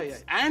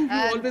 decades. And you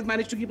always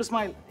managed to keep a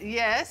smile.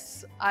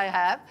 Yes, I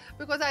have.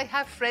 Because I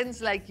have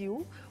friends like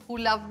you who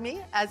love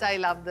me as I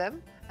love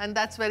them. And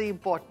that's very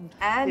important.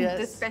 And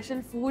the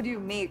special food you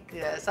make.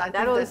 Yes, I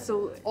that think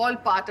also that's all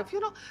part of,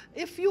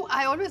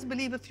 I always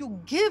believe if you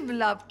give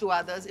love to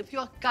others, if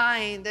you're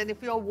kind and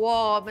if you're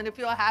warm and if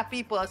you're a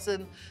happy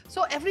person,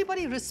 so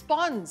everybody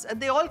responds and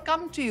they all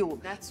come to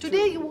you. That's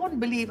Today, true. you won't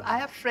believe, I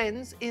have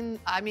friends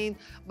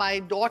my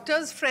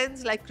daughter's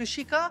friends like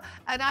Krishika,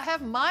 and I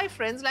have my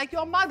friends like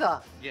your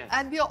mother. Yes.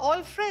 And we are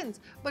all friends.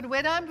 But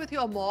when I'm with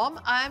your mom,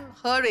 I'm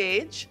her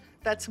age.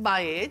 That's my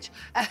age.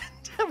 And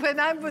when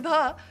I'm with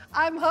her,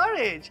 I'm her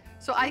age.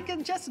 So I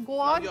can just go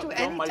on to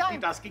any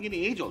time. Multitasking in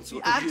age also.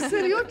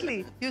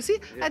 Absolutely. You see?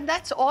 Yeah. And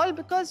that's all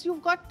because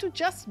you've got to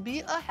just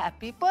be a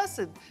happy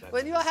person.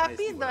 When you're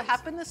happy, the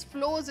happiness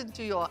flows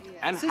into your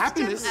system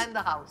happiness and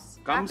the house.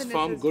 Comes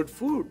from good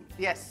food.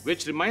 Yes.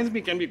 Which reminds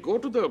me, can we go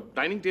to the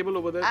dining table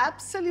over there?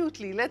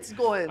 Absolutely. Let's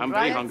go in I'm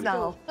right very hungry.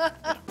 now.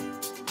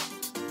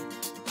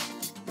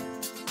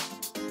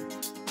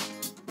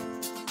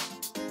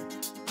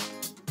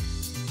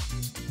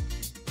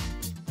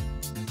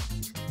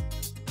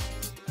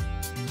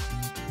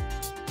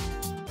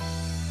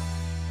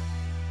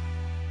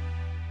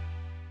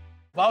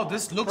 Wow,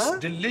 this looks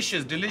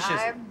delicious.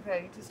 I am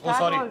ready to start. Oh,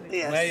 sorry. Already.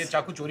 Yes. मैं ये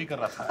चाकू चोरी कर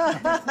रहा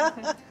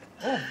था.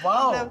 Oh,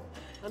 wow.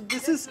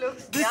 This is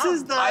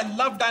the I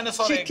love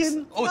dinosaur chicken.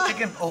 eggs. Oh,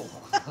 chicken. Oh.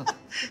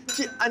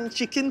 And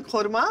chicken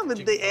korma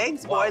with the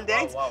eggs, boiled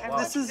eggs. wow. And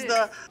this is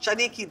the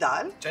chane ki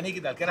dal. Chane ki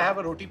dal. Can I have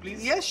a roti,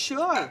 please? Yes,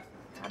 sure.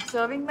 I'm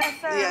serving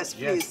myself. Yes,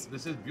 please. Yes,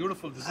 this is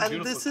beautiful.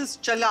 And this is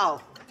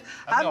chalao.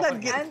 Have that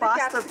And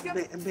pasta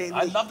the bhendi.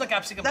 I love the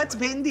capsicum. That's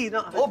bhendi,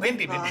 no? Oh,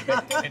 bhendi.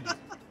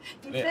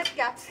 He said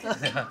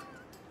capsicum.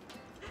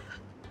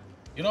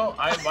 You know,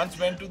 I once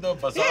went to the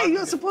bazaar. Hey,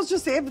 you're supposed to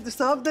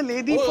serve the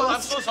lady Oh,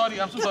 first.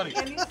 I'm so sorry.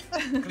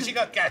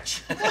 Krishika,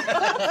 catch.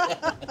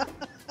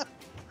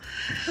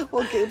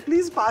 Okay,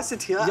 please pass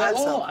it here. Yeah,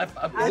 I'll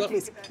serve.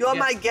 Please. You're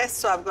my guest,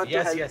 so I've got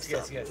to help.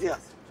 Yes.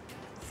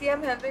 See,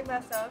 I'm helping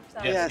myself.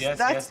 So. Yes,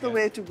 that's the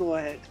way to go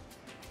ahead.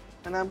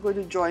 And I'm going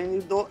to join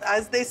you, though,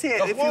 as they say,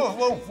 if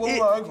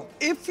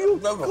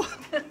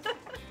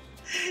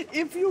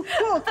you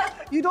cook,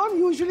 you don't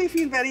usually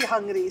feel very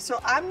hungry. So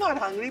I'm not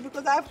hungry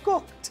because I've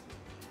cooked.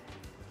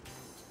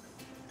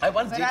 I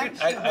once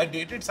I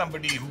dated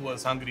somebody who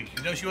was hungry.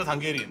 You know, she was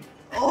Hungarian.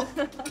 Oh.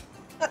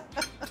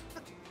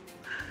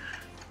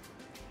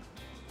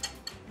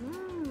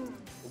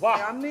 Wow.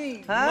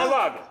 Yummy. मजा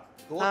आ गया.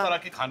 2 तरह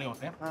के खाने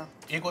होते हैं.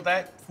 एक होता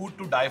है food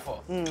to die for.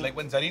 Like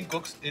when Zarine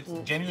cooks, it's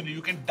genuinely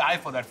you can die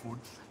for that food.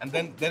 And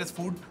then there is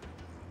food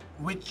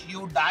which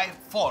you die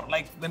for.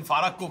 Like when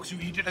Farah cooks, you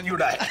eat it and you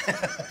die.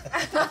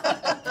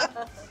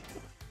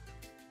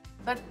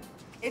 But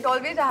it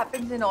always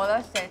happens in all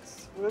our sets.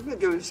 Let me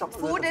give you some.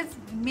 Food is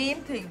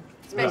main thing,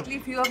 especially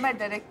if you are my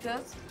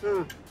directors.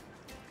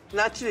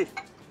 Naturally.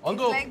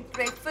 Although, It's like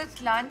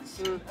breakfast, lunch,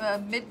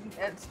 mid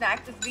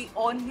snacks. We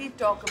only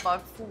talk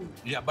about food.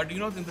 yeah, but you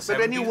know, in the 70s, But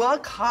when you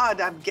work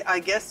hard, I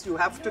guess you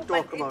have to No,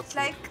 talk but about it's food.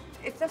 like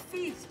it's a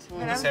feast.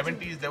 in the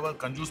 70s, there were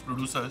conjuice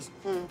producers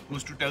who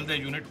used to tell their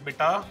unit,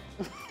 "Beta,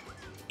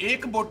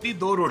 ek boti,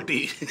 do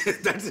roti."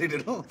 That's it,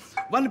 you know.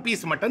 1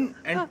 piece mutton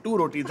and 2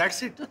 rotis.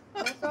 That's it.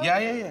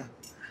 Yeah.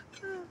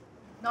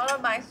 Not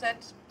on my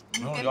sets.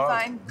 You No, can yeah,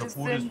 find the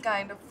food different is-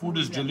 kind of food. Food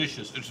is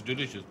delicious. It's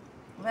delicious.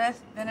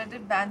 When I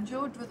did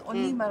Banjo, it was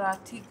only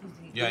Marathi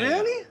cuisine. Yeah.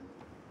 Really?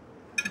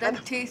 The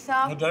thesa.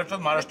 No, that was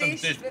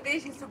Maharashtrian dish.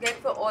 Ritesh used to get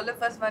for all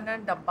of us one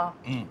dabba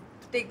to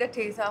take the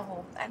thesa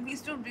home, and we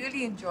used to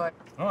really enjoy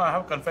it. No, I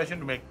have a confession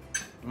to make.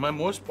 My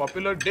most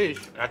popular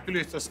dish, actually,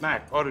 it's a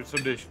snack or it's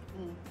a dish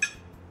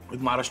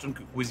with Maharashtrian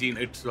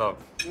cuisine. It's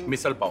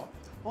misal pav.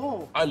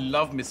 Oh. I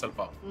love misal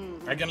pav.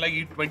 I can like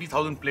eat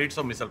 20,000 plates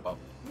of misal pav.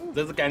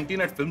 There's a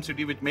canteen at Film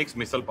City which makes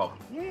misal pav.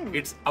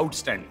 It's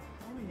outstanding.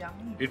 Oh,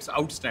 yummy. It's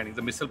outstanding.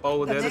 The misal pav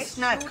over there Next is...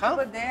 snack, shoot huh?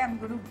 over there, I'm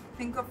going to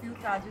think of you,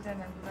 Sajid,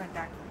 and I'm going to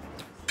attack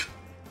you.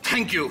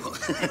 Thank you.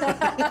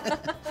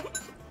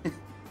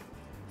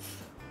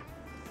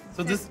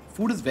 So this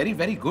food is very,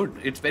 very good.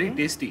 It's very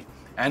tasty.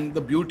 And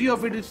the beauty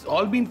of it is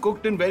all been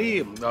cooked in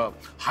very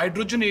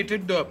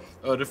hydrogenated,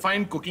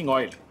 refined cooking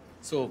oil.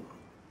 So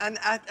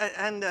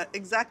And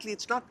exactly,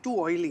 it's not too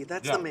oily.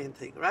 That's the main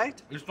thing,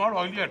 right? it's not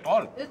oily at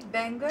all. It's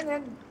Baingan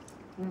and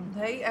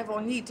dahi I've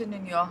only eaten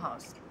in your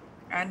house.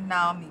 And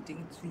now I'm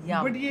eating. It's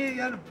yum. But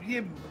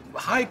ये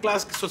high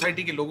class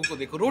society के लोगों को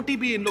देखो, रोटी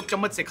भी इन लोग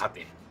चम्मच से खाते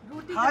हैं.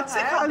 Roti हाथ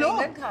से खा लो.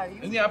 Baingan खा रही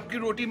हूँ. नहीं, आपकी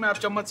रोटी में आप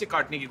चम्मच से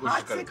काटने की कोशिश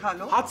हाथ से करें. खा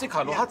लो. हाथ से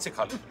खा लो, हाथ से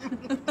खा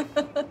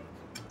लो.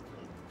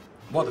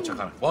 बहुत अच्छा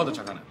खाना, बहुत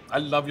अच्छा खाना. I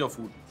love your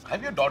food.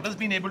 Have your daughters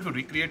been able to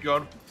recreate your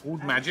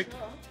food magic?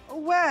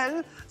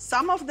 Well,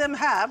 some of them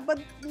have, but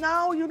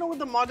now, you know, with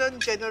the modern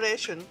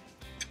generation,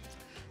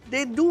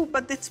 they do,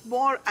 but it's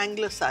more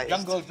anglicized.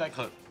 Young girls like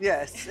her.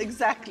 Yes,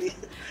 exactly.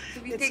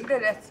 So we take the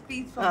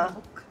recipes from the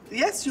book.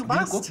 Yes, you Do you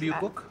must. cook? Do you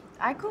cook?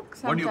 I cook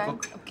What do you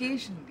sometimes, cook?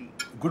 occasionally.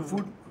 Good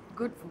food?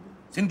 Good food.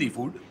 Sindhi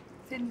food?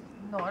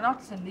 No,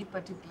 not Sindhi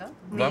particular.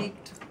 No.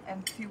 Baked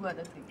and few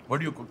other things. What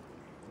do you cook?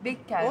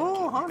 Baked carrot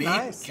Oh, how Baked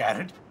nice.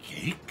 carrot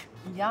cake? cake.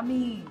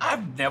 Yummy.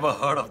 I've never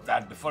heard of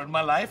that before in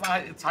my life.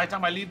 It's high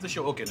time I leave the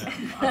show. Okay, no.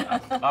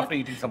 After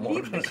eating some more.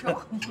 Leave the show.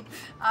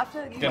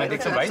 After you Can I eat take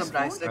the some rice? Some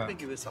rice. Yeah. Let me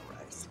give you some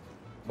rice.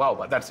 Wow,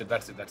 but that's it.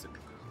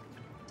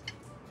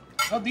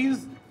 Now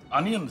these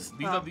onions,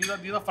 these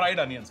are fried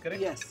onions,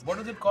 correct? Yes. What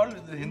is it called?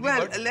 The Hindi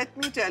Well, word? let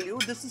me tell you,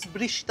 this is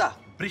brishta.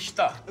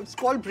 Brishta. It's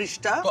called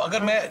brishta. तो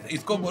अगर मैं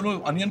इसको बोलूं,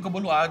 onion को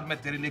बोलूं, आज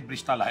मैं तेरे लिए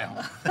brishta लाया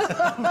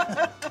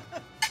हूँ.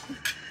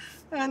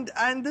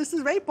 And this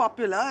is very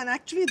popular, and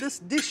actually this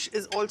dish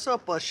is also a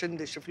Persian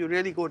dish if you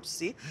really go to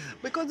see,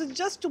 because it's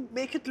just to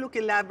make it look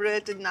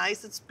elaborate and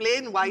nice. It's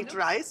plain white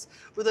rice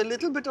with a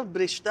little bit of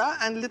brishta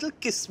and little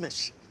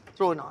kismish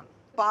thrown on.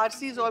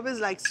 Parsis always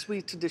like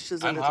sweet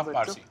dishes I'm a little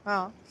half bit.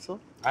 Parsi. So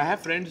I have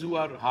friends who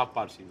are half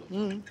Parsis.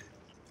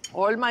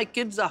 all my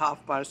kids are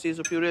half Parsis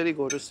if you really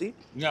go to see.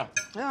 Yeah.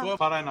 Yeah. So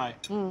Farah and I.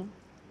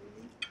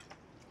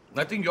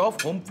 I think your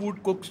home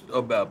food cooks,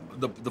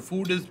 the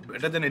food is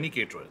better than any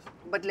caterer's.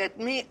 But let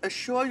me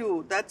assure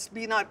you, that's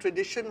been our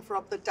tradition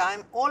from the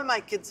time all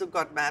my kids have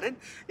got married.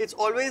 It's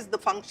always, the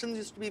functions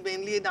used to be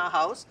mainly in our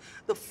house.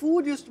 The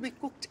food used to be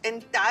cooked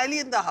entirely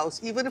in the house,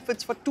 even if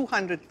it's for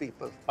 200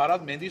 people.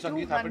 Farah's Mehndi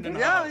Sangeet happened in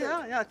our house.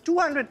 Yeah.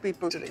 200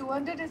 people.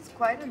 200 is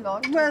quite a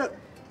lot. Well,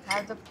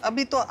 have the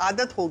abhi to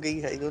aadat ho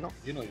gayi hai, you know.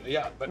 You know,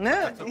 yeah, but Yeah,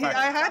 that's a fact.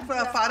 I had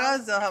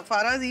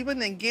Farah's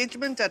even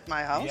engagement at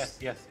my house.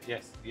 Yes.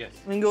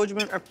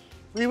 Engagement,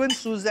 even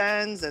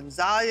Suzanne's and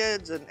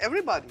Zayed's and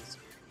everybody's.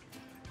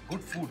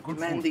 Good food.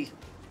 Mehndi.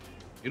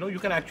 You know, you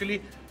can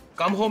actually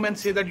come home and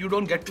say that you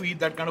don't get to eat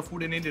that kind of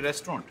food in any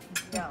restaurant.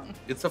 Yeah.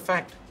 It's a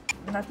fact.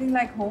 Nothing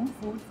like home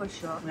food for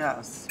sure.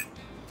 Yes.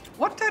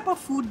 What type of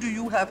food do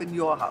you have in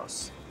your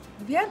house?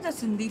 We have the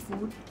Sindhi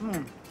food.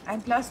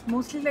 And plus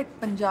mostly like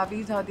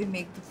Punjabis, how they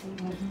make the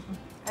food.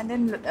 And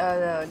then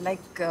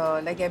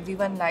like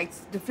everyone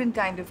likes different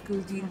kind of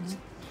cuisines.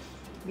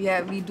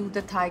 We do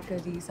the Thai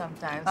curry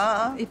sometimes,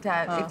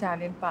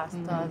 Italian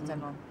pastas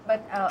and all.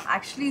 But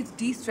actually, it's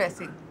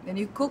de-stressing. When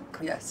you cook,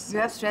 Yes. you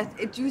have stress.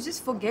 You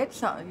just forget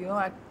some, you know,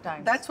 at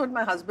times. That's what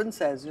my husband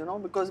says, you know,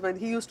 because when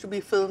he used to be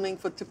filming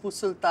for Tipu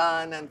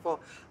Sultan and for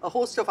a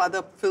host of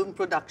other film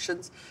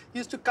productions, he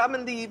used to come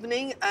in the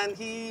evening and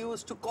he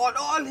used to call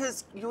all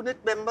his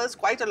unit members,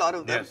 quite a lot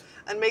of them, Yes.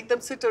 and make them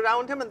sit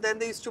around him, and then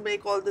they used to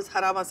make all this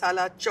hara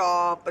masala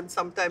chop and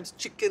sometimes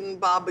chicken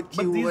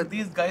barbecue. But and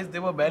these guys, they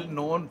were well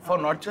known for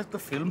not just the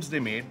films they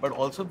made, but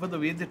also for the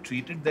way they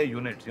treated their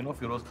units. You know,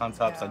 Feroz Khan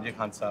Saab, Sanjay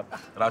Khan Saab,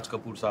 Raj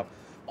Kapoor Saab.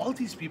 All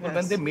these people,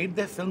 when they made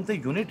their films, the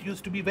unit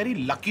used to be very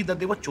lucky that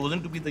they were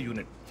chosen to be the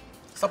unit.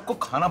 सबको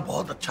खाना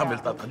बहुत अच्छा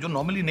मिलता था, जो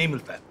normally नहीं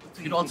मिलता है.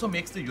 It also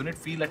makes the unit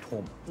feel at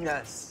home.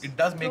 Yes. It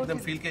does make them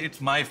feel that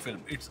it's my film.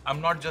 I'm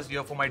not just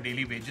here for my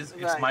daily wages.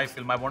 It's Right. my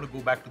film. I want to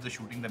go back to the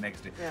shooting the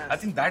next day. Yes. I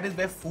think that is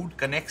where food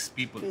connects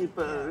people.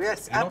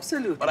 Yes, You know?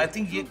 absolutely. और I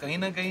think ये कहीं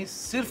ना कहीं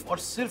सिर्फ और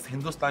सिर्फ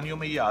हिंदुस्तानियों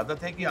में ये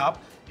आदत है कि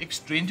आप एक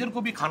स्ट्रेंजर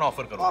को भी खाना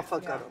ऑफर करो.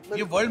 Offer karo.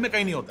 ये वर्ल्ड में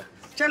कहीं नहीं होता है.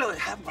 Chalo,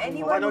 have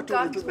Anyone one or who two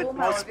comes little bit home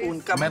more always-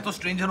 spoon. Come. मैं तो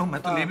स्ट्रेंजर हूँ,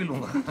 मैं तो ले भी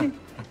लूंगा.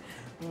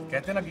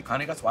 कहते हैं ना कि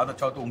खाने का स्वाद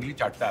अच्छा हो तो उंगली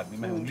चाटता है आदमी.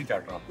 मैं उंगली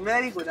चाट रहा हूँ.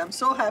 Very good. I'm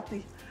so happy.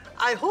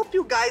 I hope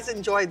you guys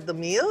enjoyed the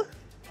meal.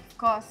 Of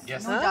course,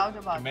 Yes. no doubt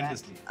about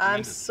Tremendously.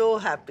 I'm so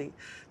happy.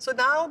 So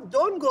now,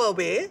 don't go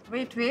away.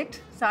 that. Wait,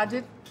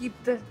 Sajid,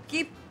 keep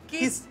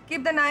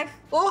the knife.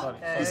 Oh, Sorry.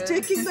 he's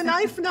taking the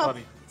knife now.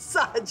 Sorry.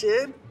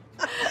 Sajid.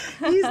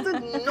 He's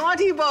the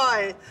naughty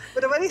boy,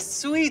 but a very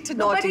sweet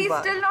No, but naughty he's boy.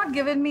 still not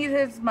given me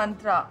his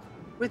mantra.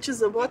 Which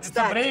is what's It's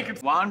that? a break.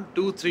 It's 1,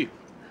 2, 3.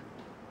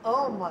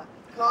 Oh my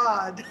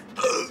God.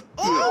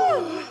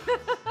 Oh!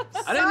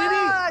 अरे नहीं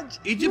नहीं. Saj!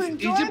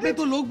 Egypt में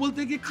तो लोग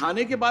बोलते हैं कि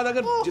खाने के बाद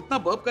अगर जितना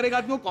बर्प करेगा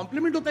आदमी वो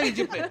कॉम्प्लीमेंट होता है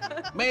इजिप्ट में.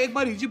 मैं एक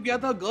बार इजिप्ट गया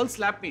था, girl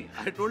slap me.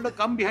 I told her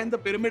come behind the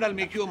pyramid, I will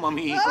make you a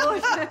mummy.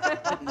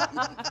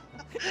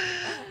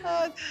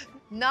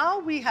 Now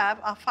we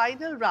have our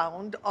final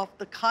round of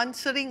the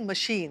answering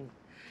machine.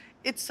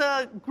 It's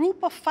a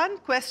group of fun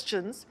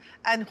questions,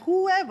 and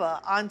whoever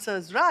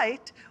answers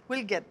right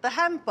will get the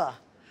hamper.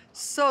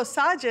 So,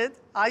 Sajid,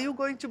 are you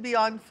going to be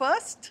on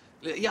first?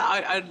 Yeah,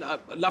 I'd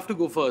love to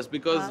go first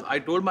because I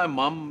told my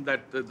mom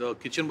that the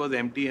kitchen was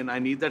empty and I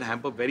need that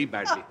hamper very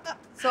badly.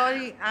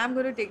 Sorry, I'm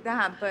going to take the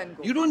hamper and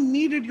go. You don't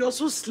need it. You're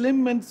so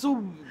slim and so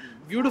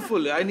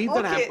beautiful. I need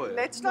that hamper. Okay,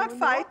 let's not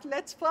fight.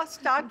 Let's first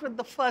start with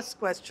the first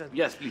question.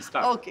 Yes, please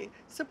start. Okay.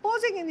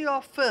 Supposing in your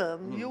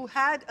film you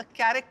had a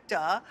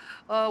character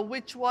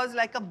which was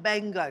like a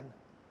Baingan,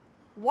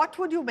 what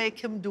would you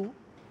make him do?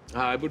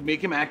 I would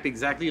make him act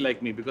exactly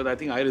like me because I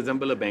think I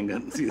resemble a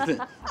Baingan.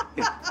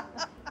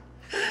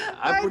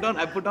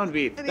 I put on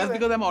weight. Anyway. That's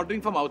because I'm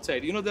ordering from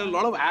outside. You know, there are a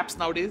lot of apps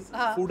nowadays,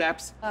 food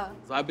apps.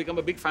 So I've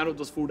become a big fan of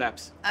those food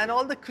apps. And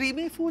all the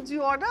creamy foods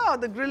you order or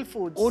the grilled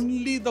foods?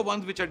 Only the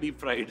ones which are deep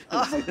fried.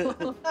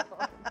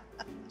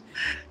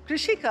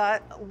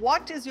 Krishika,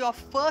 what is your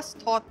first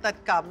thought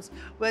that comes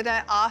when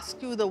I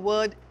ask you the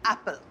word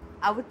apple?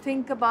 I would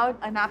think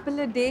about an apple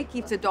a day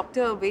keeps the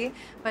doctor away,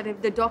 but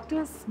if the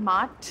doctor is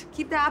smart,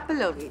 keep the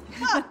apple away.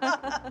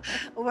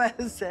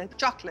 Well said.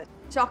 Chocolate.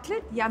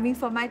 Chocolate, yummy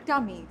for my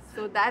tummy.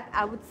 So that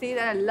I would say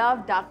that I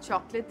love dark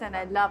chocolates and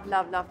I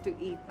love to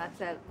eat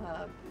myself.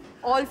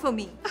 All for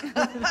me.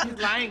 She's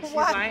lying. She's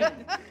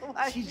lying.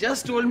 She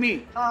just told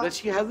me that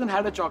she hasn't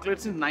had a chocolate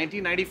since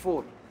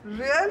 1994.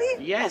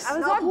 Really? Yes. I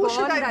was Now, not who born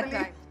should I that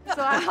believe? time.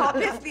 So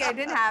obviously I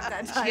didn't have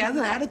that time. She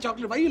hasn't had a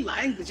chocolate. Why are you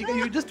lying, Krishika?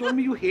 You just told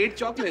me you hate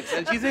chocolates.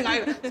 And she's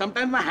saying,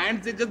 sometimes my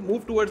hands, they just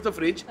move towards the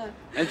fridge.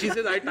 And she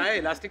says, I tie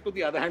elastic to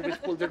the other hand, which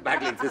pulls it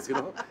back like this, you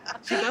know.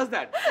 She does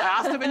that. I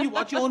asked her, when you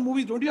watch your own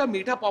movies, don't you have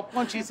Meeta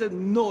popcorn? She said,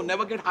 no,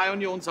 never get high on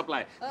your own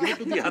supply. Give it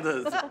to the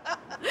others.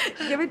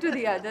 Give it to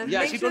the others. Yeah,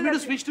 Make she sure told me to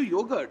that- switch to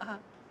yogurt.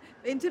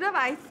 Instead of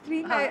ice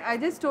cream, I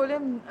just told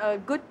him a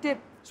good tip.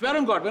 Swear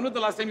on God, when was the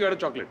last time you had a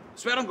chocolate?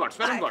 Swear on God,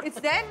 swear on God. It's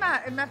there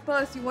in my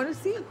purse. You want to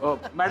see? Oh,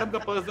 madam, का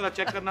purse जरा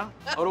check करना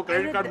और वो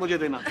credit card मुझे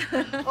देना.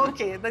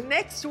 Okay, the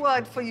next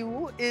word for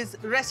you is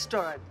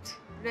restaurant.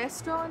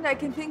 Restaurant, I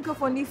can think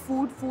of only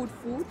food.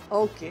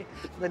 Okay,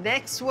 the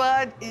next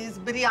word is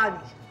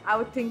biryani. I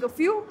would think of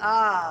you.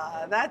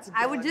 Ah, that's good.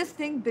 I would just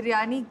think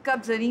biryani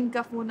कब Zarine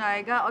का phone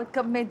आएगा और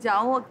कब मैं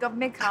जाऊँ और कब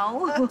मैं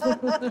खाऊँ.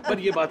 पर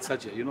ये बात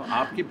सच है, you know,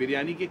 आपकी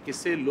बिरयानी के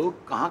किस्से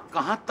लोग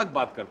कहाँ तक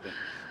बात करते हैं.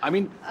 I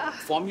mean,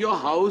 from your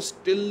house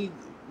till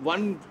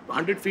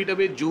 100 feet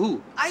away, Juhu.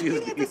 I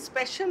think it's a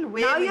special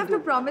way. Now we you have do. to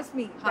promise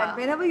me that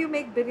whenever you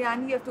make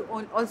biryani, you have to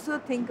also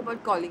think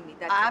about calling me.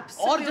 That's it.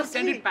 Absolutely. Or just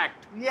send it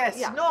packed. Yes.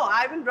 Yeah. No,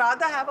 I will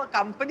rather have a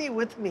company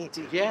with me.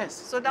 Yes.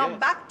 So now yes.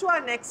 back to our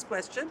next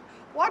question.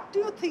 What do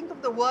you think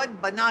of the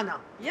word banana?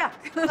 Yeah.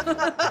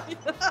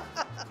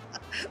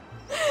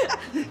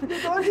 You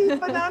don't eat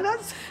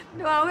bananas?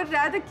 No, I would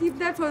rather keep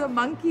that for the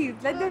monkeys.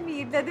 Let them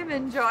eat, let them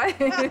enjoy.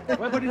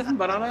 Why, but isn't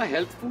banana a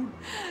health food?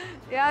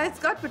 Yeah, it's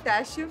got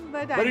potassium,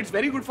 but It's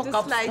very good for just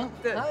cubs. like ना?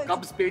 the-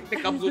 Cubs पेट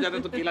में कब्ज हो जाते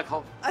हैं तो केला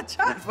खाओ. Acha.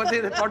 That's what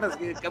they taught us.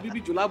 कि कभी भी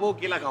जुलाब हो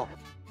केला खाओ.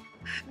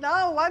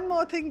 Now, one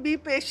more thing, be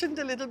patient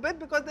a little bit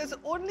because there's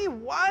only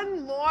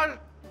one more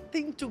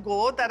thing to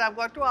go that I've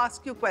got to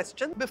ask you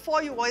questions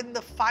before you win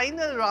the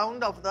final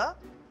round of the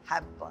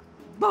hamper.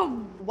 Boom.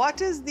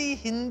 What is the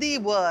Hindi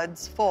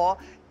words for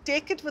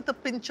take it with a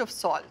pinch of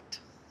salt?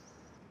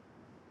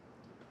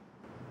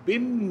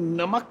 बिन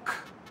नमक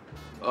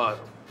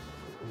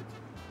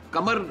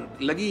कमर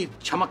लगी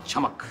छमक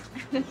छमक.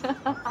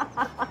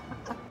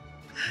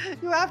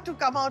 You have to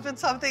come out with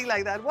something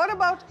like that. What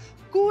about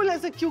cool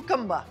as a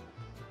cucumber?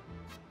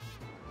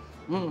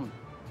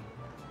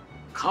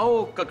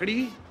 खाओ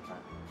ककड़ी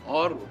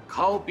और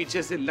खाओ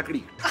पीछे से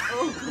लकड़ी.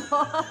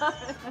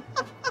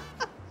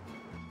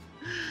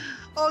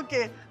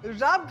 Okay,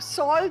 rub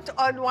salt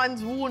on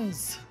one's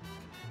wounds.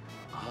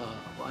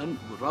 One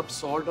rub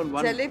salt on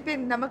one. जले पे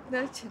नमक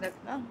न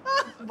छिड़कना.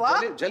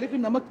 What? जले पे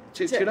नमक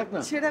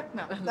छिड़कना.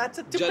 छिड़कना. That's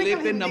a typical जले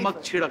पे Hindi नमक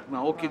word.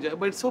 छिड़कना. Okay,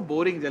 but it's so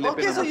boring. जले पे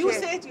Okay, so नमक. you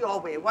say it your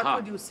way. What हाँ.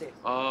 would you say?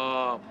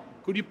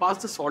 Could you pass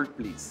the salt,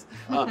 please?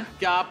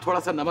 क्या आप थोड़ा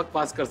सा नमक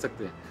पास कर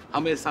सकते हैं?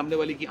 हमें सामने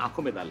वाले की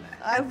आंखों में डालना है.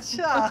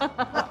 Acha.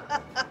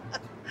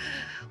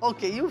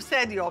 Okay, you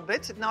said your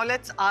bit. Now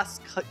let's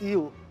ask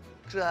you.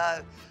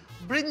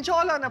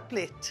 Brinjal on a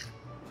plate.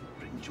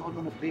 Brinjal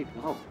on a plate.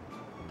 Wow.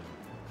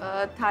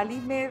 थाली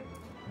में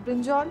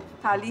ब्रिंजॉल,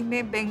 थाली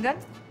में बैंगन.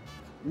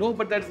 No,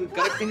 but that's the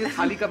correct thing is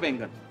थाली का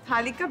बैंगन.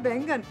 थाली का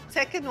बैंगन.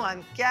 Second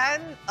one,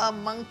 can a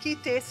monkey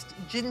taste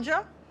ginger?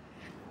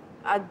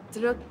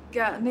 अदरक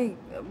क्या नहीं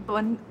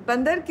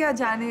बंदर क्या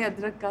जाने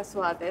अदरक का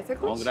स्वाद ऐसे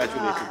कुछ.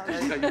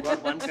 Congratulations. You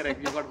got one correct.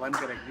 You got one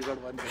correct. You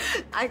got one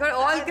correct. I got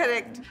all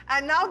correct.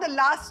 And now the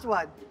last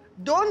one.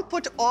 Don't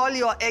put all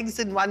your eggs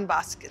in one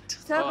basket.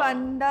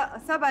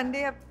 सब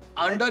अंडे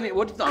Anda नहीं,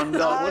 what is the anda?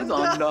 What is the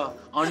anda?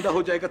 Anda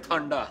हो जाएगा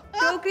thanda.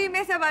 टोकरी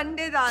में सब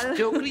अंडे डाल.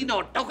 Tokri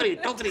no, tokri.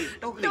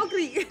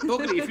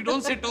 If you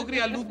don't say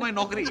tokri, I'll lose my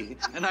nokri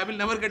and I will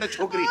never get a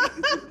chokri.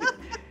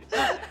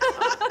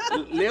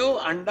 Leo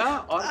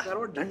anda और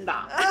करो डंडा.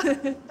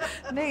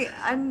 नहीं,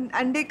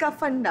 अंडे का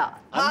फंडा.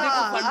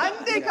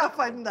 Ande ka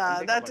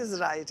fanda. That is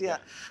right, yeah.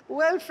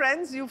 Well,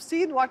 friends, you've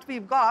seen what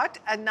we've got,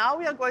 and now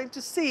we are going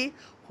to see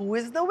who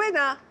is the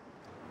winner.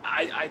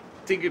 I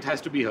think it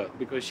has to be her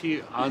because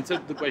she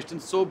answered the question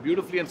so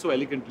beautifully and so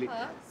elegantly.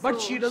 But So,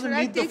 she doesn't should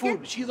I need the take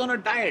food. it? She's on a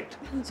diet.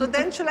 So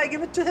then, shall I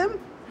give it to him?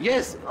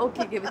 Yes.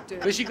 Okay, give it to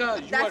him.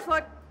 Krishika, That's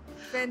what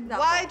friends are.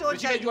 Why for. don't I?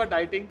 Krishika, you are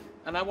dieting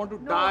and I want to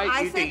No, die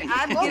I eating. said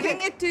I'm giving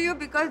it to you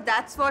because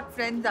that's what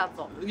friends are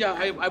for. Yeah,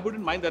 I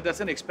wouldn't mind that. That's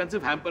an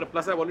expensive hamper.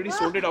 Plus, I've already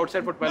sold it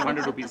outside for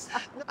 1,200 rupees.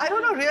 I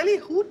don't know really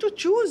who to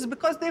choose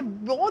because they've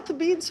both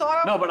been sort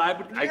of. No, but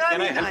can I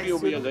really help you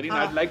over here, nice. Zarine?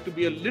 I'd like to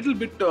be a little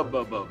bit, like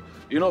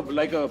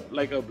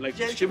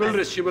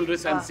Gentleman.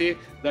 chivalrous and say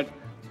that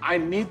I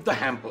need the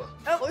hamper.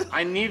 Oh,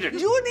 I need it.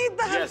 You need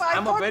the Yes, hamper. I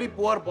I'm a thought- very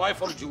poor boy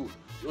from Jew.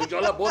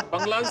 Ujala both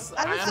bungalows.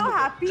 I was so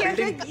happy. I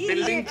building, said,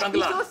 building he's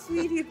bungalow. so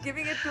sweet. He's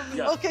giving it to me.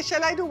 Yeah. Okay,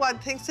 shall I do one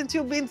thing? Since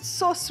you've been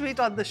so sweet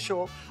on the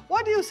show,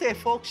 what do you say,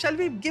 folks? Shall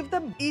we give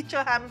them each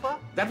a hamper?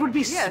 That would be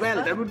Yes, swell.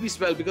 sir. That would be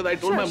swell because I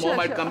told Sure, my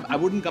mom sure. I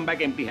wouldn't come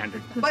back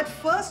empty-handed. But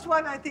first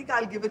one, I think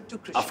I'll give it to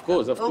Krishika. Of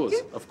course, of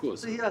Okay? course, of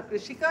course. So here,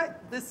 Krishika,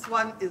 this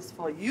one is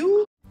for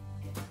you.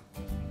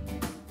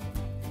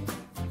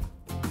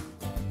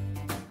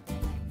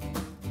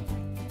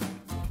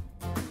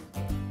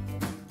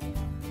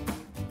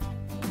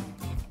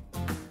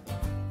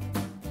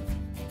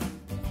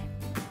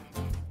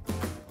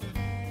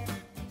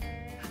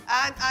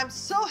 And I'm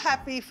so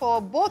happy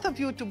for both of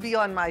you to be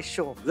on my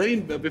show.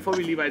 Zarine, before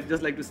we leave, I'd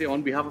just like to say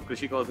on behalf of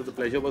Krishika also, the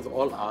pleasure was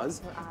all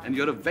ours. And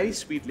you're a very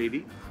sweet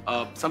lady,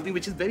 something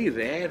which is very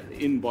rare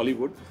in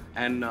Bollywood.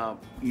 And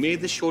may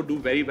this show do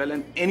very well.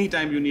 And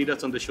anytime you need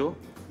us on the show,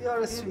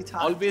 You're a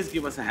sweetheart. always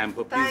give us a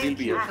hamper. Please, we'll Thank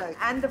be you. here.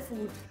 And the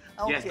food.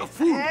 Yes, Okay, the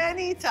food.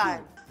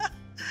 anytime.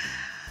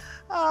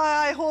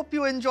 I hope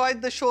you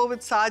enjoyed the show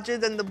with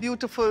Sajid and the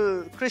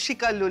beautiful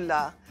Krishika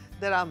Lulla.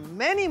 There are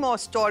many more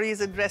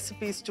stories and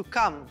recipes to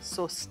come,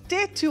 so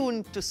stay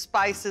tuned to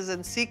Spices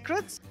and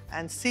Secrets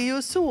and see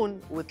you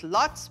soon with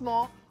lots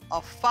more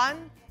of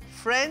fun,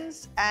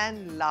 friends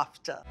and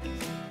laughter.